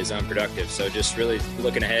 it really is unproductive. So just really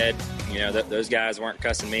looking ahead, those guys weren't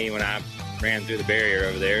cussing me when I ran through the barrier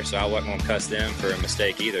over there, so I wasn't going to cuss them for a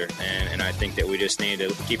mistake either. And I think that we just need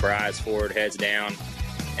to keep our eyes forward, heads down,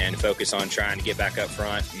 and focus on trying to get back up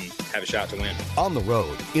front and have a shot to win. On the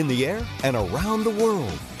road, in the air, and around the world,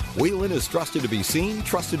 Whelen is trusted to be seen,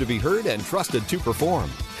 trusted to be heard, and trusted to perform.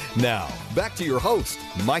 Now, back to your host,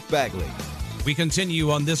 Mike Bagley. We continue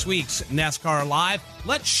on this week's NASCAR Live.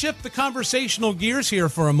 Let's shift the conversational gears here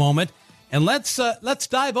for a moment, and let's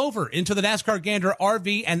dive over into the NASCAR Gander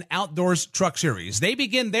RV and Outdoors Truck Series. They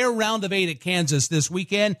begin their round of 8 at Kansas this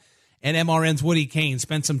weekend, and MRN's Woody Kane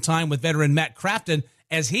spent some time with veteran Matt Crafton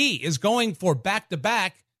as he is going for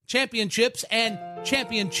back-to-back championships and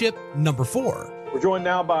championship number 4. We're joined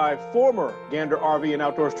now by former Gander RV and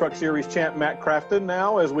Outdoors Truck Series champ Matt Crafton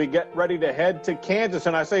now as we get ready to head to Kansas.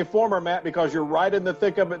 And I say former, Matt, because you're right in the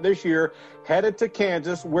thick of it this year, headed to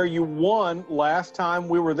Kansas where you won last time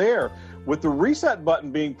we were there. With the reset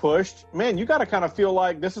button being pushed, man, you got to kind of feel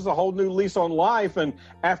like this is a whole new lease on life. And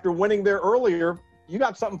after winning there earlier, you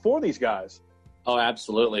got something for these guys. Oh,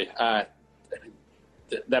 absolutely.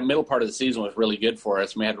 That middle part of the season was really good for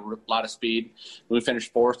us. We had a lot of speed. We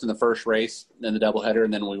finished 4th in the first race, then the doubleheader,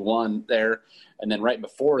 and then we won there. And then right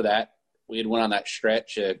before that, we had went on that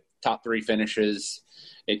stretch of top 3 finishes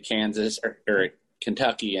at Kansas or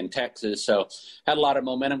Kentucky and Texas. So had a lot of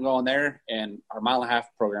momentum going there, and our mile-and-a-half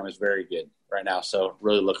program is very good right now. So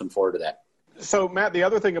really looking forward to that. So, Matt, the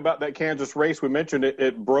other thing about that Kansas race, we mentioned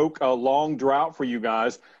it broke a long drought for you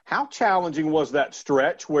guys. How challenging was that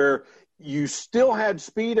stretch where you still had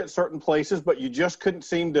speed at certain places, but you just couldn't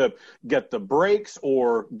seem to get the brakes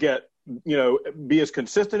or be as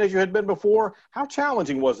consistent as you had been before? How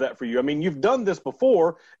challenging was that for you? I mean, you've done this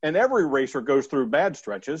before, and every racer goes through bad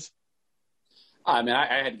stretches. I mean, I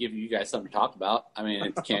had to give you guys something to talk about. I mean,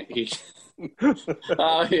 it can't.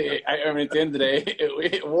 I mean, at the end of the day,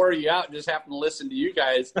 it wore you out just having to listen to you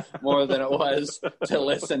guys more than it was to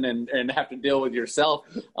listen and have to deal with yourself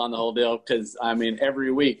on the whole deal. Because I mean,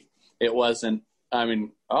 every week it wasn't. I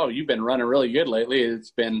mean, oh, you've been running really good lately. It's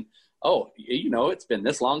been. Oh, it's been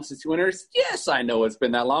this long since you winners. Yes, I know it's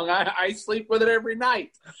been that long. I sleep with it every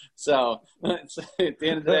night. So at the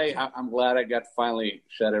end of the day, I'm glad I got to finally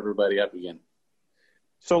shut everybody up again.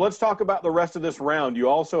 So let's talk about the rest of this round. You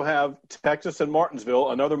also have Texas and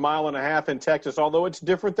Martinsville, another 1.5 miles in Texas, although it's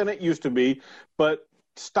different than it used to be. But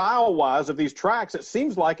style-wise of these tracks, it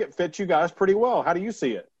seems like it fits you guys pretty well. How do you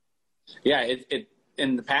see it? Yeah, it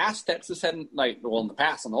in the past, Texas hadn't in the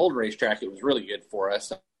past on the old racetrack, it was really good for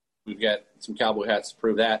us. We've got some cowboy hats to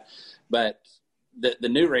prove that. But the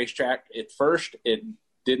new racetrack, at first, it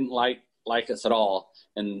didn't like us at all.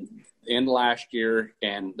 And in last year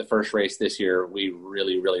and the first race this year, we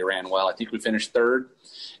really, really ran well. I think we finished third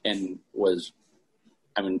and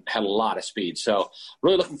had a lot of speed. So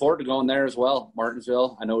really looking forward to going there as well.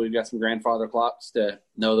 Martinsville, I know we've got some grandfather clocks to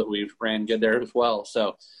know that we've ran good there as well.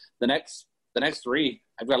 So the next three,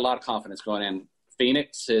 I've got a lot of confidence going in.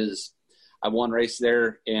 Phoenix I've won race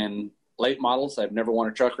there in late models. I've never won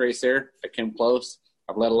a truck race there. I came close.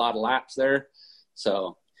 I've led a lot of laps there.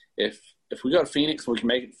 So if we go to Phoenix, we can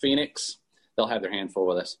make it Phoenix, they'll have their hand full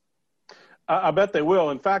with us. I bet they will.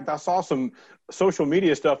 In fact, I saw some social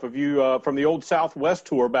media stuff of you from the old Southwest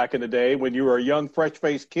tour back in the day when you were a young,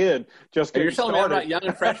 fresh-faced kid. You're telling me I'm not young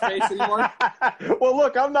and fresh-faced anymore? Well,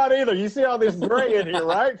 look, I'm not either. You see all this gray in here,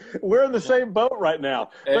 right? We're in the same boat right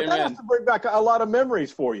now. But that has to bring back a lot of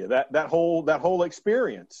memories for you, that whole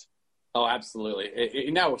experience. Oh, absolutely.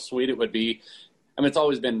 You know how sweet it would be. It's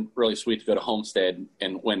always been really sweet to go to Homestead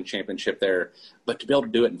and win championship there. But to be able to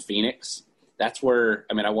do it in Phoenix, that's where,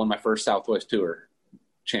 I won my first Southwest Tour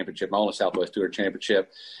championship, my only Southwest Tour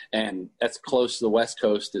championship. And that's close to the West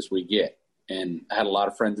Coast as we get. And I had a lot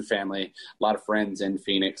of friends and family, a lot of friends in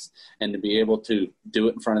Phoenix. And to be able to do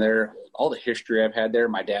it in front of there, all the history I've had there,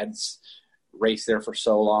 my dad's raced there for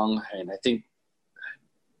so long. And I think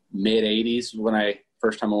mid-'80s when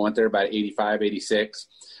first time I went there, about 85, 86.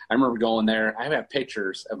 I remember going there. I have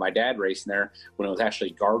pictures of my dad racing there when it was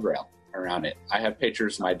actually guardrail around it. I have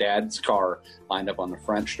pictures of my dad's car lined up on the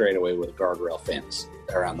front straightaway with a guardrail fence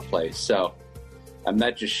around the place. So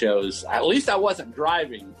that just shows, at least I wasn't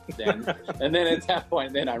driving then. And then at that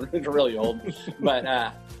point, then I'm really old. But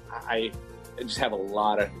I just have a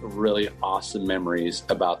lot of really awesome memories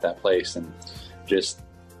about that place, and just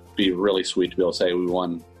be really sweet to be able to say we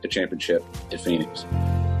won a championship at Phoenix.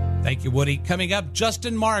 Thank you, Woody. Coming up,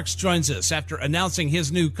 Justin Marks joins us after announcing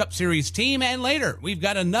his new Cup Series team, and later we've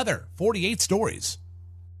got another 48 stories.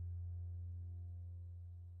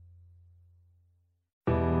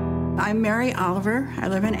 I'm Mary Oliver. I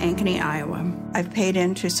live in Ankeny, Iowa. I've paid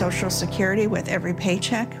into Social Security with every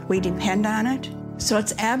paycheck. We depend on it. So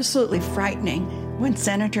it's absolutely frightening when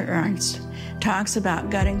Senator Ernst talks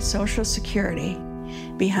about gutting Social Security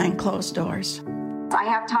behind closed doors. I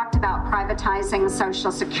have talked about privatizing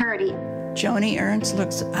Social Security. Joni Ernst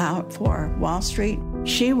looks out for Wall Street.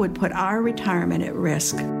 She would put our retirement at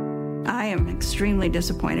risk. I am extremely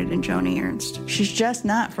disappointed in Joni Ernst. She's just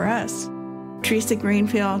not for us. Teresa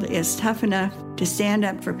Greenfield is tough enough to stand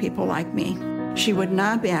up for people like me. She would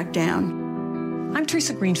not back down. I'm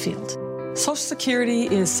Teresa Greenfield. Social Security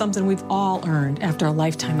is something we've all earned after a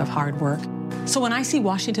lifetime of hard work. So when I see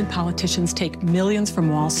Washington politicians take millions from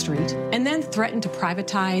Wall Street and then threaten to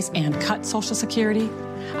privatize and cut Social Security,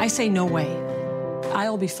 I say no way.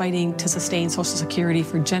 I'll be fighting to sustain Social Security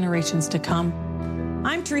for generations to come.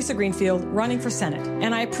 I'm Teresa Greenfield, running for Senate,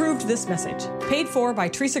 and I approved this message, paid for by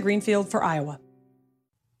Teresa Greenfield for Iowa.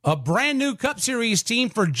 A brand new Cup Series team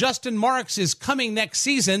for Justin Marks is coming next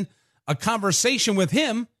season. A conversation with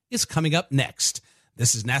him is coming up next.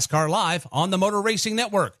 This is NASCAR Live on the Motor Racing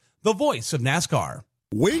Network, the voice of NASCAR.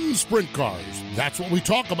 Wing Sprint Cars. That's what we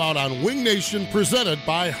talk about on Wing Nation, presented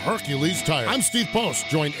by Hercules Tire. I'm Steve Post.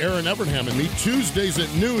 Join Aaron Evernham and me Tuesdays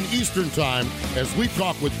at noon Eastern Time as we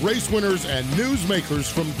talk with race winners and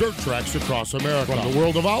newsmakers from dirt tracks across America. From the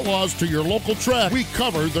world of outlaws to your local track, we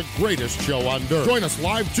cover the greatest show on dirt. Join us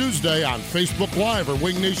live Tuesday on Facebook Live or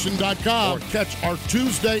wingnation.com, or catch our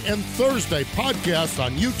Tuesday and Thursday podcasts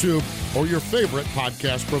on YouTube or your favorite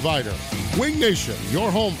podcast provider. Wing Nation,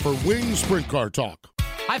 your home for Wing Sprint Car talk.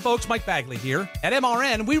 Hi, folks. Mike Bagley here. At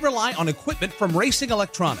MRN, we rely on equipment from Racing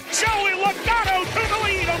Electronics. Joey Logano to the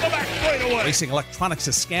lead on the back straightaway. Racing Electronics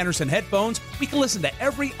has scanners and headphones. We can listen to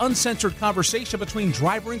every uncensored conversation between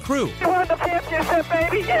driver and crew. You won the championship,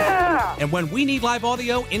 baby, yeah! And when we need live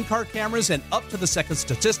audio, in-car cameras, and up-to-the-second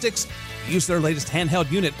statistics, we use their latest handheld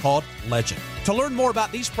unit called Legend. To learn more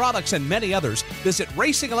about these products and many others, visit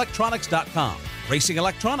racingelectronics.com. Racing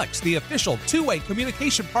Electronics, the official two-way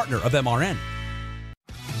communication partner of MRN.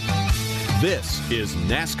 This is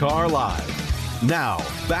NASCAR Live. Now,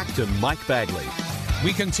 back to Mike Bagley.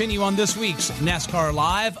 We continue on this week's NASCAR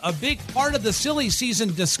Live. A big part of the silly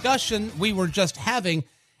season discussion we were just having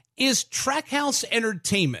is Trackhouse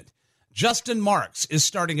Entertainment. Justin Marks is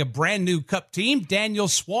starting a brand new Cup team. Daniel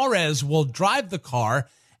Suarez will drive the car,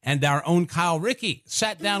 and our own Kyle Rickey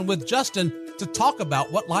sat down with Justin to talk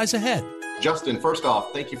about what lies ahead. Justin, first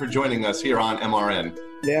off, thank you for joining us here on MRN.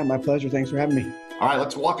 Yeah, my pleasure. Thanks for having me. All right,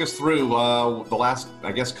 let's walk us through the last,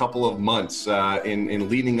 couple of months in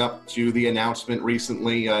leading up to the announcement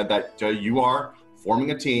recently that you are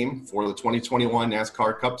forming a team for the 2021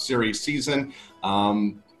 NASCAR Cup Series season.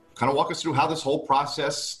 Kind of walk us through how this whole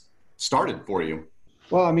process started for you.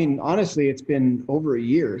 Well, I mean, honestly, it's been over a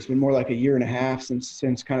year. It's been more like a year and a half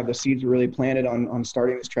since kind of the seeds were really planted on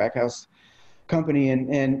starting this Trackhouse company.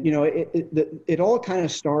 And you know, it all kind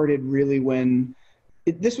of started really when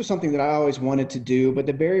this was something that I always wanted to do, but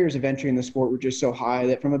the barriers of entry in the sport were just so high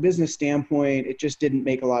that from a business standpoint, it just didn't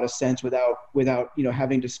make a lot of sense without you know,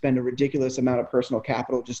 having to spend a ridiculous amount of personal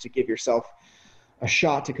capital just to give yourself a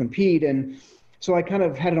shot to compete. And so I kind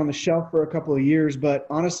of had it on the shelf for a couple of years, but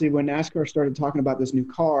honestly, when NASCAR started talking about this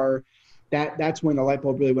new car, that's when the light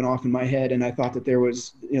bulb really went off in my head. And I thought that there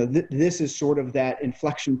was, you know, this is sort of that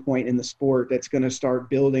inflection point in the sport that's going to start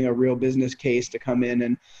building a real business case to come in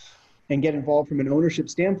and get involved from an ownership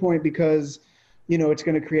standpoint, because, you know, it's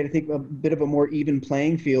going to create, I think, a bit of a more even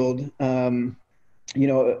playing field, you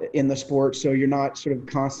know, in the sport. So you're not sort of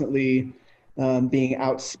constantly being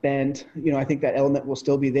outspent. You know, I think that element will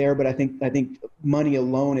still be there, but I think money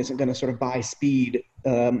alone isn't going to sort of buy speed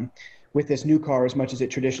with this new car as much as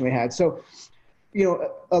it traditionally had. So, you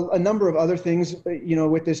know, a number of other things, you know,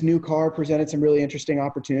 with this new car presented some really interesting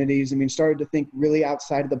opportunities. I mean, started to think really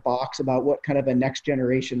outside of the box about what kind of a next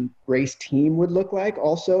generation race team would look like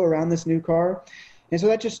also around this new car. And so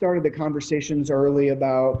that just started the conversations early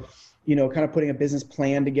about, you know, kind of putting a business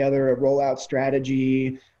plan together, a rollout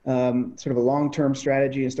strategy, sort of a long-term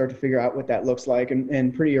strategy, and start to figure out what that looks like.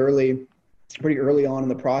 And pretty early on in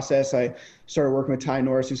the process, I started working with Ty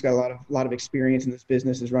Norris, who's got a lot of experience in this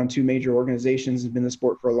business, has run 2 major organizations, has been in the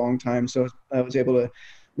sport for a long time. So I was able to,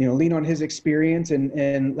 you know, lean on his experience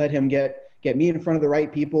and let him get me in front of the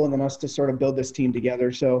right people, and then us to sort of build this team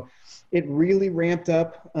together. So it really ramped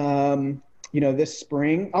up, you know, this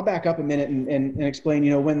spring. I'll back up a minute and explain,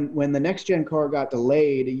 you know, when the next gen car got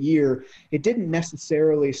delayed a year, it didn't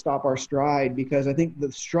necessarily stop our stride, because I think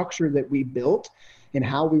the structure that we built and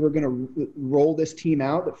how we were going to roll this team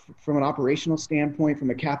out from an operational standpoint, from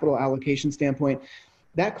a capital allocation standpoint,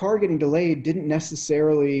 that car getting delayed didn't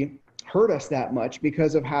necessarily hurt us that much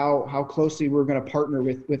because of how closely we were going to partner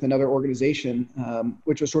with another organization,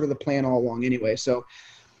 which was sort of the plan all along anyway. So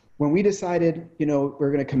when we decided, you know,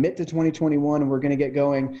 we're going to commit to 2021 and we're going to get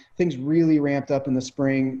going, things really ramped up in the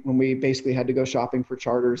spring when we basically had to go shopping for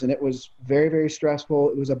charters. And it was very, very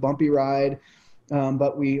stressful. It was a bumpy ride.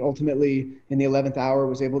 But we ultimately, in the 11th hour,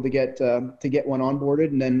 was able to get one onboarded,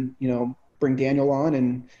 and then, you know, bring Daniel on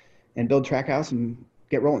and build Trackhouse and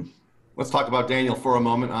get rolling. Let's talk about Daniel for a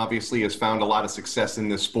moment. Obviously, has found a lot of success in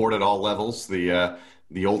this sport at all levels. The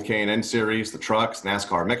old K&N series, the trucks,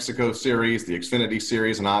 NASCAR Mexico series, the Xfinity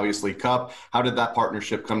series, and obviously Cup. How did that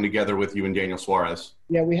partnership come together with you and Daniel Suarez?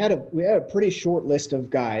 Yeah, we had a pretty short list of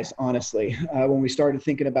guys, honestly, when we started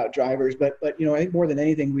thinking about drivers. But you know, I think more than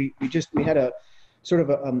anything, we had a sort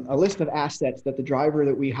of a list of assets that the driver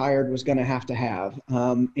that we hired was going to have.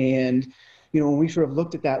 And, you know, when we sort of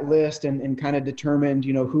looked at that list and kind of determined,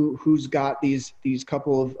 you know, who's got these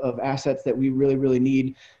couple of assets that we really, really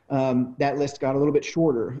need, that list got a little bit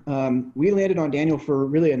shorter. We landed on Daniel for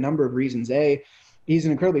really a number of reasons. A, he's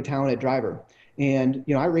an incredibly talented driver. And,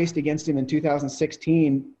 you know, I raced against him in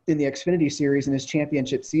 2016 in the Xfinity series in his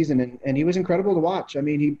championship season, and he was incredible to watch. I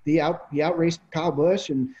mean, he outraced Kyle Busch,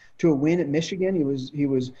 and to a win at Michigan, he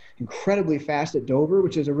was incredibly fast at Dover,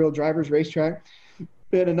 which is a real driver's racetrack,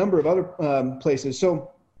 and a number of other places. So,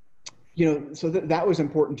 you know, so that was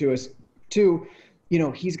important to us. Two, you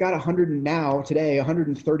know, he's got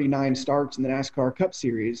 139 starts in the NASCAR Cup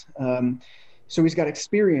Series. So he's got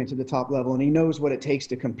experience at the top level, and he knows what it takes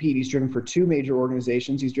to compete. He's driven for 2 major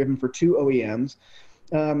organizations. He's driven for 2 OEMs.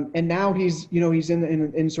 And now he's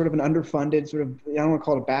in sort of an underfunded sort of, I don't want to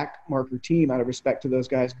call it a back marker team out of respect to those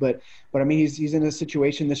guys, but I mean, he's in a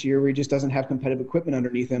situation this year where he just doesn't have competitive equipment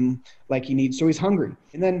underneath him like he needs. So he's hungry.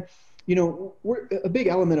 And then, you know, a big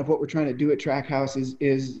element of what we're trying to do at Trackhouse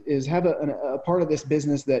is have a part of this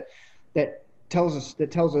business that tells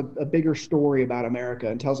a bigger story about America,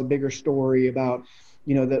 and tells a bigger story about,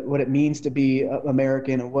 you know, what it means to be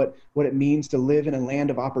American, and what it means to live in a land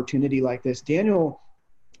of opportunity like this. Daniel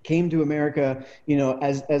came to America, you know,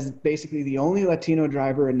 as basically the only Latino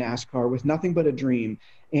driver in NASCAR with nothing but a dream.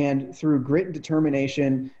 And through grit and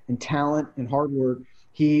determination and talent and hard work,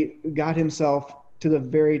 he got himself to the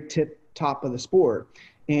very top of the sport.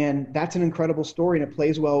 And that's an incredible story, and it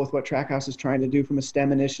plays well with what Trackhouse is trying to do from a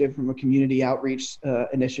STEM initiative, from a community outreach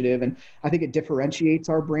initiative. And I think it differentiates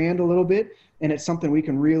our brand a little bit, and it's something we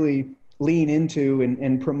can really lean into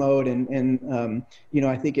and promote. And you know,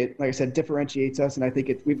 I think it, like I said, differentiates us. And I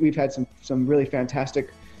think we've had some really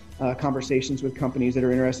fantastic conversations with companies that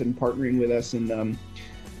are interested in partnering with us. And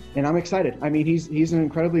and I'm excited. I mean, he's an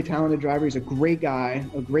incredibly talented driver. He's a great guy,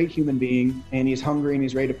 a great human being, and he's hungry and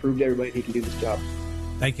he's ready to prove to everybody he can do this job.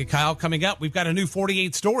 Thank you, Kyle. Coming up, we've got a new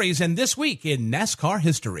 48 stories, and this week in NASCAR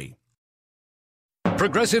history.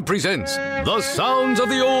 Progressive presents The Sounds of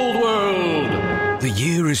the Old World. The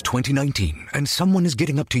year is 2019, and someone is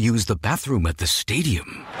getting up to use the bathroom at the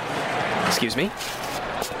stadium. Excuse me?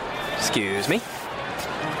 Excuse me?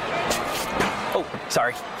 Oh,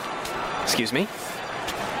 sorry. Excuse me?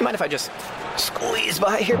 You mind if I just squeeze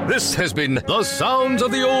by here? This has been The Sounds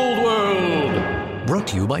of the Old World. Brought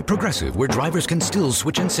to you by Progressive, where drivers can still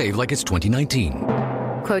switch and save like it's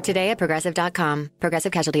 2019. Quote today at Progressive.com.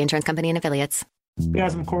 Progressive Casualty Insurance Company and Affiliates. Hey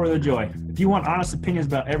guys, I'm Corey LaJoy. If you want honest opinions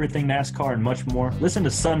about everything NASCAR and much more, listen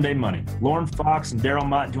to Sunday Money. Lauren Fox and Daryl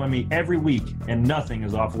Mott join me every week, and nothing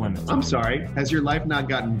is off limits. I'm sorry, has your life not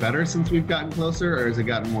gotten better since we've gotten closer, or has it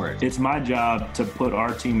gotten worse? It's my job to put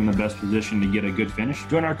our team in the best position to get a good finish.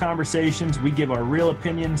 Join our conversations. We give our real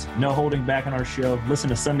opinions, no holding back on our show. Listen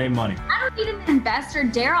to Sunday Money. I don't need an investor,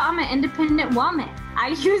 Daryl. I'm an independent woman. I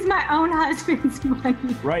use my own husband's money.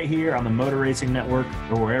 Right here on the Motor Racing Network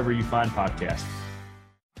or wherever you find podcasts.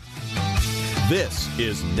 This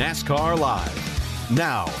is NASCAR Live.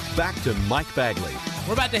 Now, back to Mike Bagley.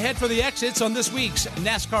 We're about to head for the exits on this week's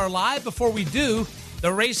NASCAR Live. Before we do,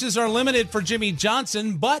 the races are limited for Jimmy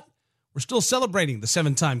Johnson, but we're still celebrating the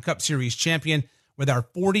 7-time Cup Series champion with our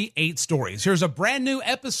 48 stories. Here's a brand new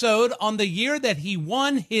episode on the year that he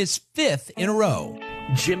won his 5th in a row.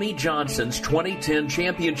 Jimmy Johnson's 2010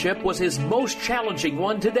 championship was his most challenging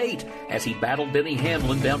one to date as he battled Denny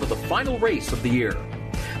Hamlin down to the final race of the year.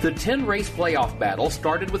 The 10-race playoff battle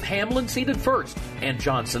started with Hamlin seated first and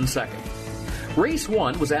Johnson second. Race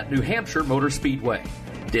 1 was at New Hampshire Motor Speedway.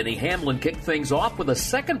 Denny Hamlin kicked things off with a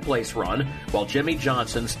second-place run, while Jimmy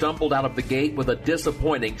Johnson stumbled out of the gate with a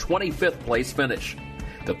disappointing 25th-place finish.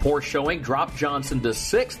 The poor showing dropped Johnson to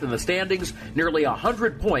 6th in the standings, nearly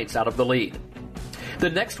 100 points out of the lead. The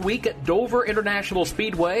next week at Dover International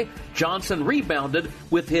Speedway, Johnson rebounded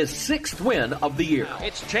with his 6th win of the year.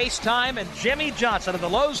 It's chase time, and Jimmy Johnson and the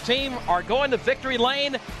Lowe's team are going to victory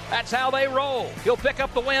lane. That's how they roll. He'll pick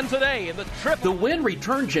up the win today in the triple. The win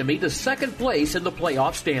returned Jimmy to 2nd place in the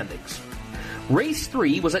playoff standings. Race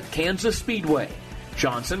 3 was at Kansas Speedway.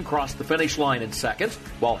 Johnson crossed the finish line in 2nd,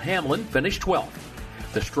 while Hamlin finished 12th.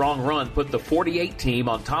 The strong run put the 48 team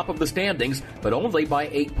on top of the standings, but only by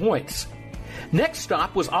 8 points. Next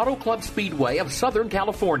stop was Auto Club Speedway of Southern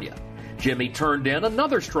California. Jimmy turned in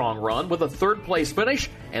another strong run with a 3rd-place finish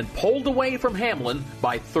and pulled away from Hamlin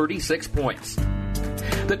by 36 points.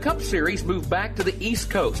 The Cup Series moved back to the East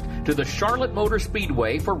Coast to the Charlotte Motor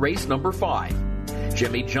Speedway for race number 5.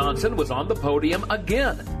 Jimmy Johnson was on the podium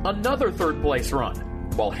again, another 3rd-place run,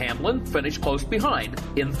 while Hamlin finished close behind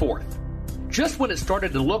in 4th. Just when it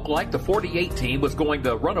started to look like the 48 team was going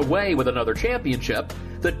to run away with another championship,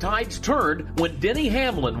 the tides turned when Denny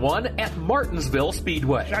Hamlin won at Martinsville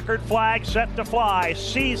Speedway. Checkered flag set to fly.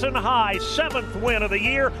 Season high, 7th win of the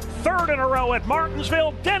year. 3rd in a row at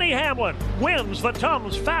Martinsville. Denny Hamlin wins the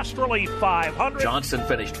Tums Fast Relief 500. Johnson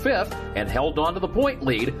finished 5th and held on to the point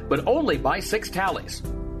lead, but only by 6 tallies.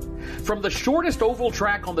 From the shortest oval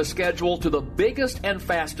track on the schedule to the biggest and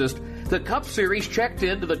fastest, the Cup Series checked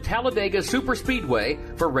into the Talladega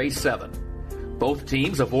Superspeedway for race 7. Both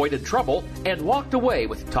teams avoided trouble and walked away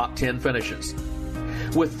with top 10 finishes.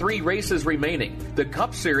 With 3 races remaining, the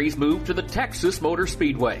Cup Series moved to the Texas Motor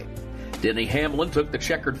Speedway. Denny Hamlin took the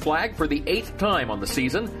checkered flag for the 8th time on the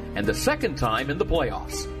season and the 2nd time in the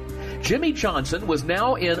playoffs. Jimmy Johnson was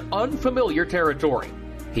now in unfamiliar territory.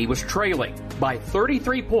 He was trailing by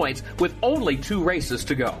 33 points with only 2 races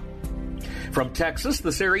to go. From Texas,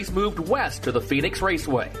 the series moved west to the Phoenix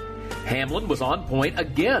Raceway. Hamlin was on point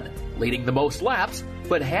again, leading the most laps,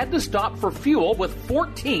 but had to stop for fuel with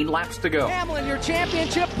 14 laps to go. Hamlin, your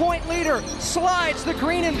championship point leader, slides the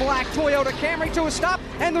green and black Toyota Camry to a stop,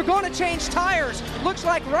 and they're going to change tires. Looks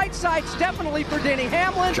like right side's definitely for Denny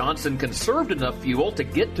Hamlin. Johnson conserved enough fuel to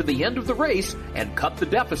get to the end of the race and cut the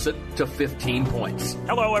deficit to 15 points.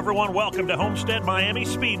 Hello, everyone. Welcome to Homestead Miami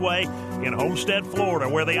Speedway in Homestead, Florida,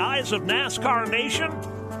 where the eyes of NASCAR Nation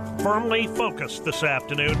firmly focused this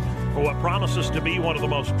afternoon for what promises to be one of the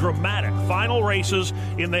most dramatic final races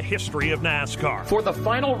in the history of NASCAR. For the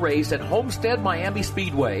final race at Homestead Miami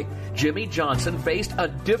Speedway, Jimmy Johnson faced a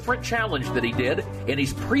different challenge than he did in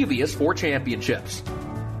his previous 4 championships.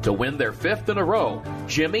 To win their 5th in a row,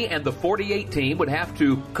 Jimmy and the 48 team would have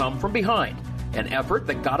to come from behind, an effort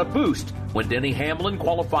that got a boost when Denny Hamlin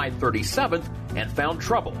qualified 37th and found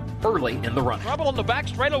trouble early in the run. Trouble in the back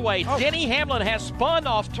straightaway. Denny Hamlin has spun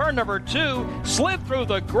off turn number 2, slid through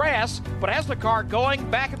the grass, but has the car going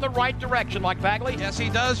back in the right direction, like Bagley. Yes, he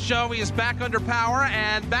does, Joe. He is back under power,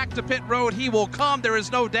 and back to pit road he will come. There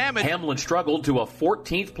is no damage. Hamlin struggled to a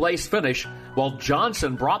 14th place finish, while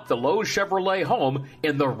Johnson brought the Lowe's Chevrolet home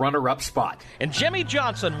in the runner-up spot. And Jimmy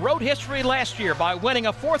Johnson wrote history last year by winning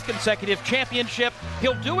a 4th consecutive championship.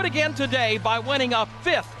 He'll do it again today by winning a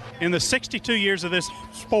 5th. In the 62 years of this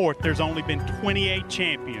sport, there's only been 28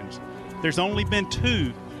 champions. There's only been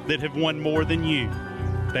 2 that have won more than you,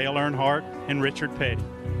 Dale Earnhardt and Richard Petty.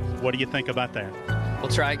 What do you think about that?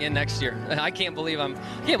 We'll try again next year. I can't believe I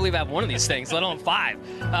have one of these things, let alone 5.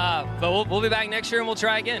 But we'll be back next year and we'll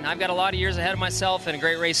try again. I've got a lot of years ahead of myself and a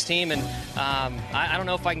great race team, and I don't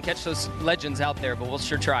know if I can catch those legends out there, but we'll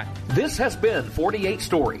sure try. This has been 48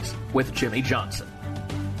 Stories with Jimmy Johnson.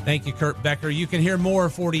 Thank you, Kurt Becker. You can hear more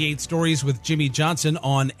 48 Stories with Jimmy Johnson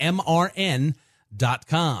on MRN.com.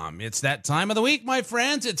 It's that time of the week, my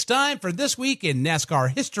friends. It's time for This Week in NASCAR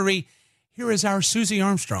History. Here is our Susie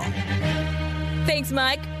Armstrong. Thanks,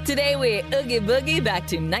 Mike. Today we oogie boogie back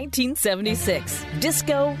to 1976.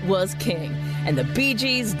 Disco was king, and the Bee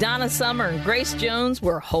Gees, Donna Summer, and Grace Jones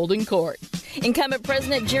were holding court. Incumbent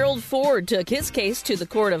President Gerald Ford took his case to the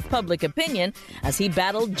court of public opinion as he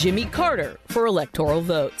battled Jimmy Carter for electoral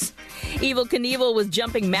votes. Evel Knievel was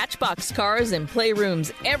jumping Matchbox cars in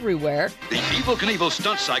playrooms everywhere. The Evel Knievel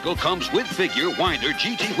stunt cycle comes with figure, winder,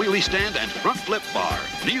 GT wheelie stand, and front flip bar.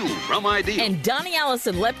 New from ID. And Donnie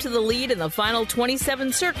Allison leapt to the lead in the final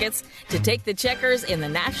 27 circuits to take the checkers in the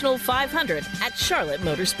National 500 at Charlotte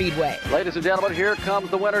Motor Speedway. Ladies and gentlemen, here comes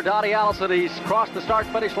the winner, Donnie Allison. He's crossed the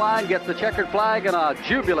start-finish line, gets the checkered flag, and a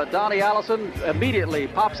jubilant Donnie Allison immediately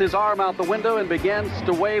pops his arm out the window and begins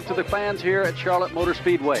to wave to the fans here at Charlotte Motor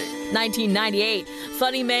Speedway. 1998,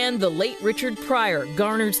 funny man, the late Richard Pryor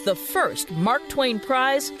garners the first Mark Twain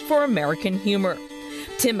Prize for American humor.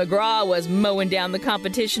 Tim McGraw was mowing down the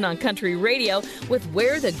competition on country radio with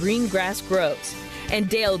Where the Green Grass Grows. And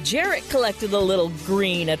Dale Jarrett collected a little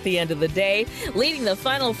green at the end of the day, leading the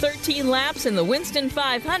final 13 laps in the Winston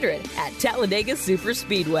 500 at Talladega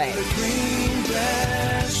Superspeedway.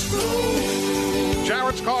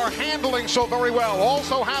 Jarrett's car handling so very well.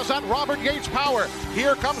 Also has that Robert Yates power.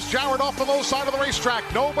 Here comes Jarrett off the low side of the racetrack.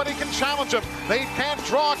 Nobody can challenge him. They can't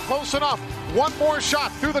draw close enough. One more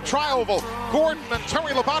shot through the tri-oval. Gordon and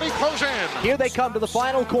Terry Labonte close in. Here they come to the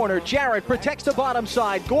final corner. Jarrett protects the bottom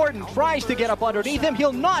side. Gordon tries to get up underneath him.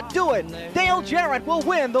 He'll not do it. Dale Jarrett will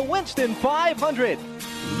win the Winston 500.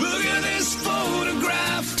 Look at this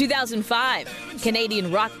photograph. 2005,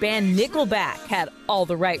 Canadian rock band Nickelback had all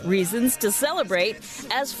the right reasons to celebrate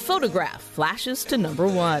as Photograph flashes to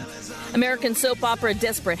 #1. American soap opera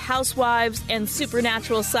Desperate Housewives and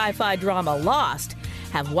supernatural sci-fi drama Lost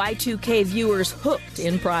have Y2K viewers hooked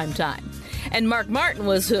in primetime. And Mark Martin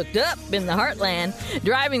was hooked up in the Heartland,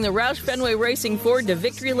 driving the Roush Fenway Racing Ford to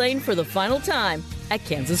victory lane for the final time at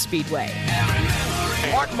Kansas Speedway.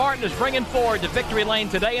 Mark Martin is bringing Ford to victory lane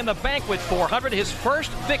today in the Banquet 400, his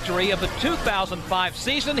first victory of the 2005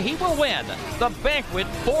 season. He will win the Banquet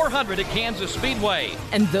 400 at Kansas Speedway.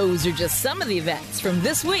 And those are just some of the events from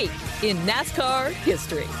this week in NASCAR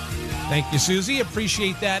history. Thank you, Susie.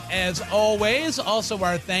 Appreciate that as always. Also,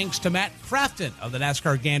 our thanks to Matt Crafton of the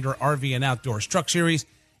NASCAR Gander RV and Outdoors Truck Series.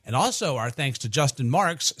 And also our thanks to Justin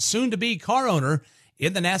Marks, soon-to-be car owner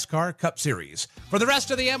in the NASCAR Cup Series. For the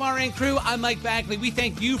rest of the MRN crew, I'm Mike Bagley. We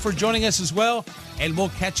thank you for joining us as well, and we'll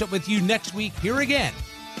catch up with you next week here again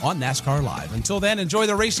on NASCAR Live. Until then, enjoy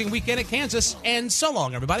the racing weekend at Kansas, and so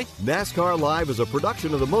long, everybody. NASCAR Live is a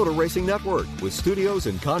production of the Motor Racing Network with studios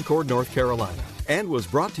in Concord, North Carolina, and was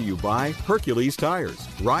brought to you by Hercules Tires,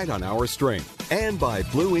 ride on our strength, and by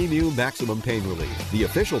Blue Emu Maximum Pain Relief, the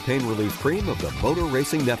official pain relief cream of the Motor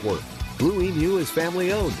Racing Network. Blue Emu is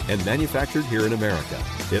family-owned and manufactured here in America.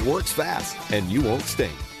 It works fast, and you won't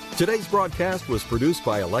stink. Today's broadcast was produced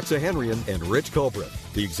by Alexa Henrian and Rich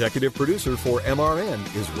Culbreth. The executive producer for MRN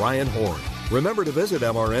is Ryan Horn. Remember to visit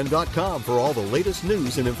MRN.com for all the latest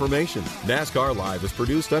news and information. NASCAR Live is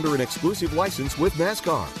produced under an exclusive license with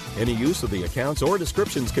NASCAR. Any use of the accounts or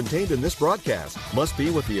descriptions contained in this broadcast must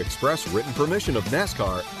be with the express written permission of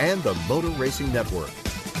NASCAR and the Motor Racing Network.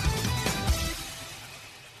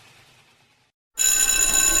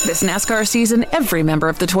 This NASCAR season, every member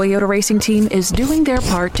of the Toyota racing team is doing their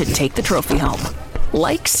part to take the trophy home.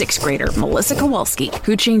 Like 6th grader Melissa Kowalski,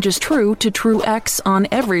 who changes true to true X on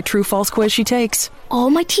every true-false quiz she takes. All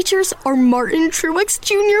my teachers are Martin Truex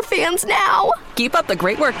Jr. fans now. Keep up the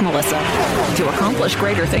great work, Melissa. To accomplish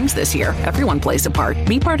greater things this year, everyone plays a part.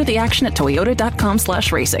 Be part of the action at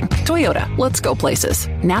toyota.com/racing. Toyota, let's go places.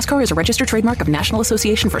 NASCAR is a registered trademark of National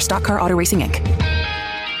Association for Stock Car Auto Racing, Inc.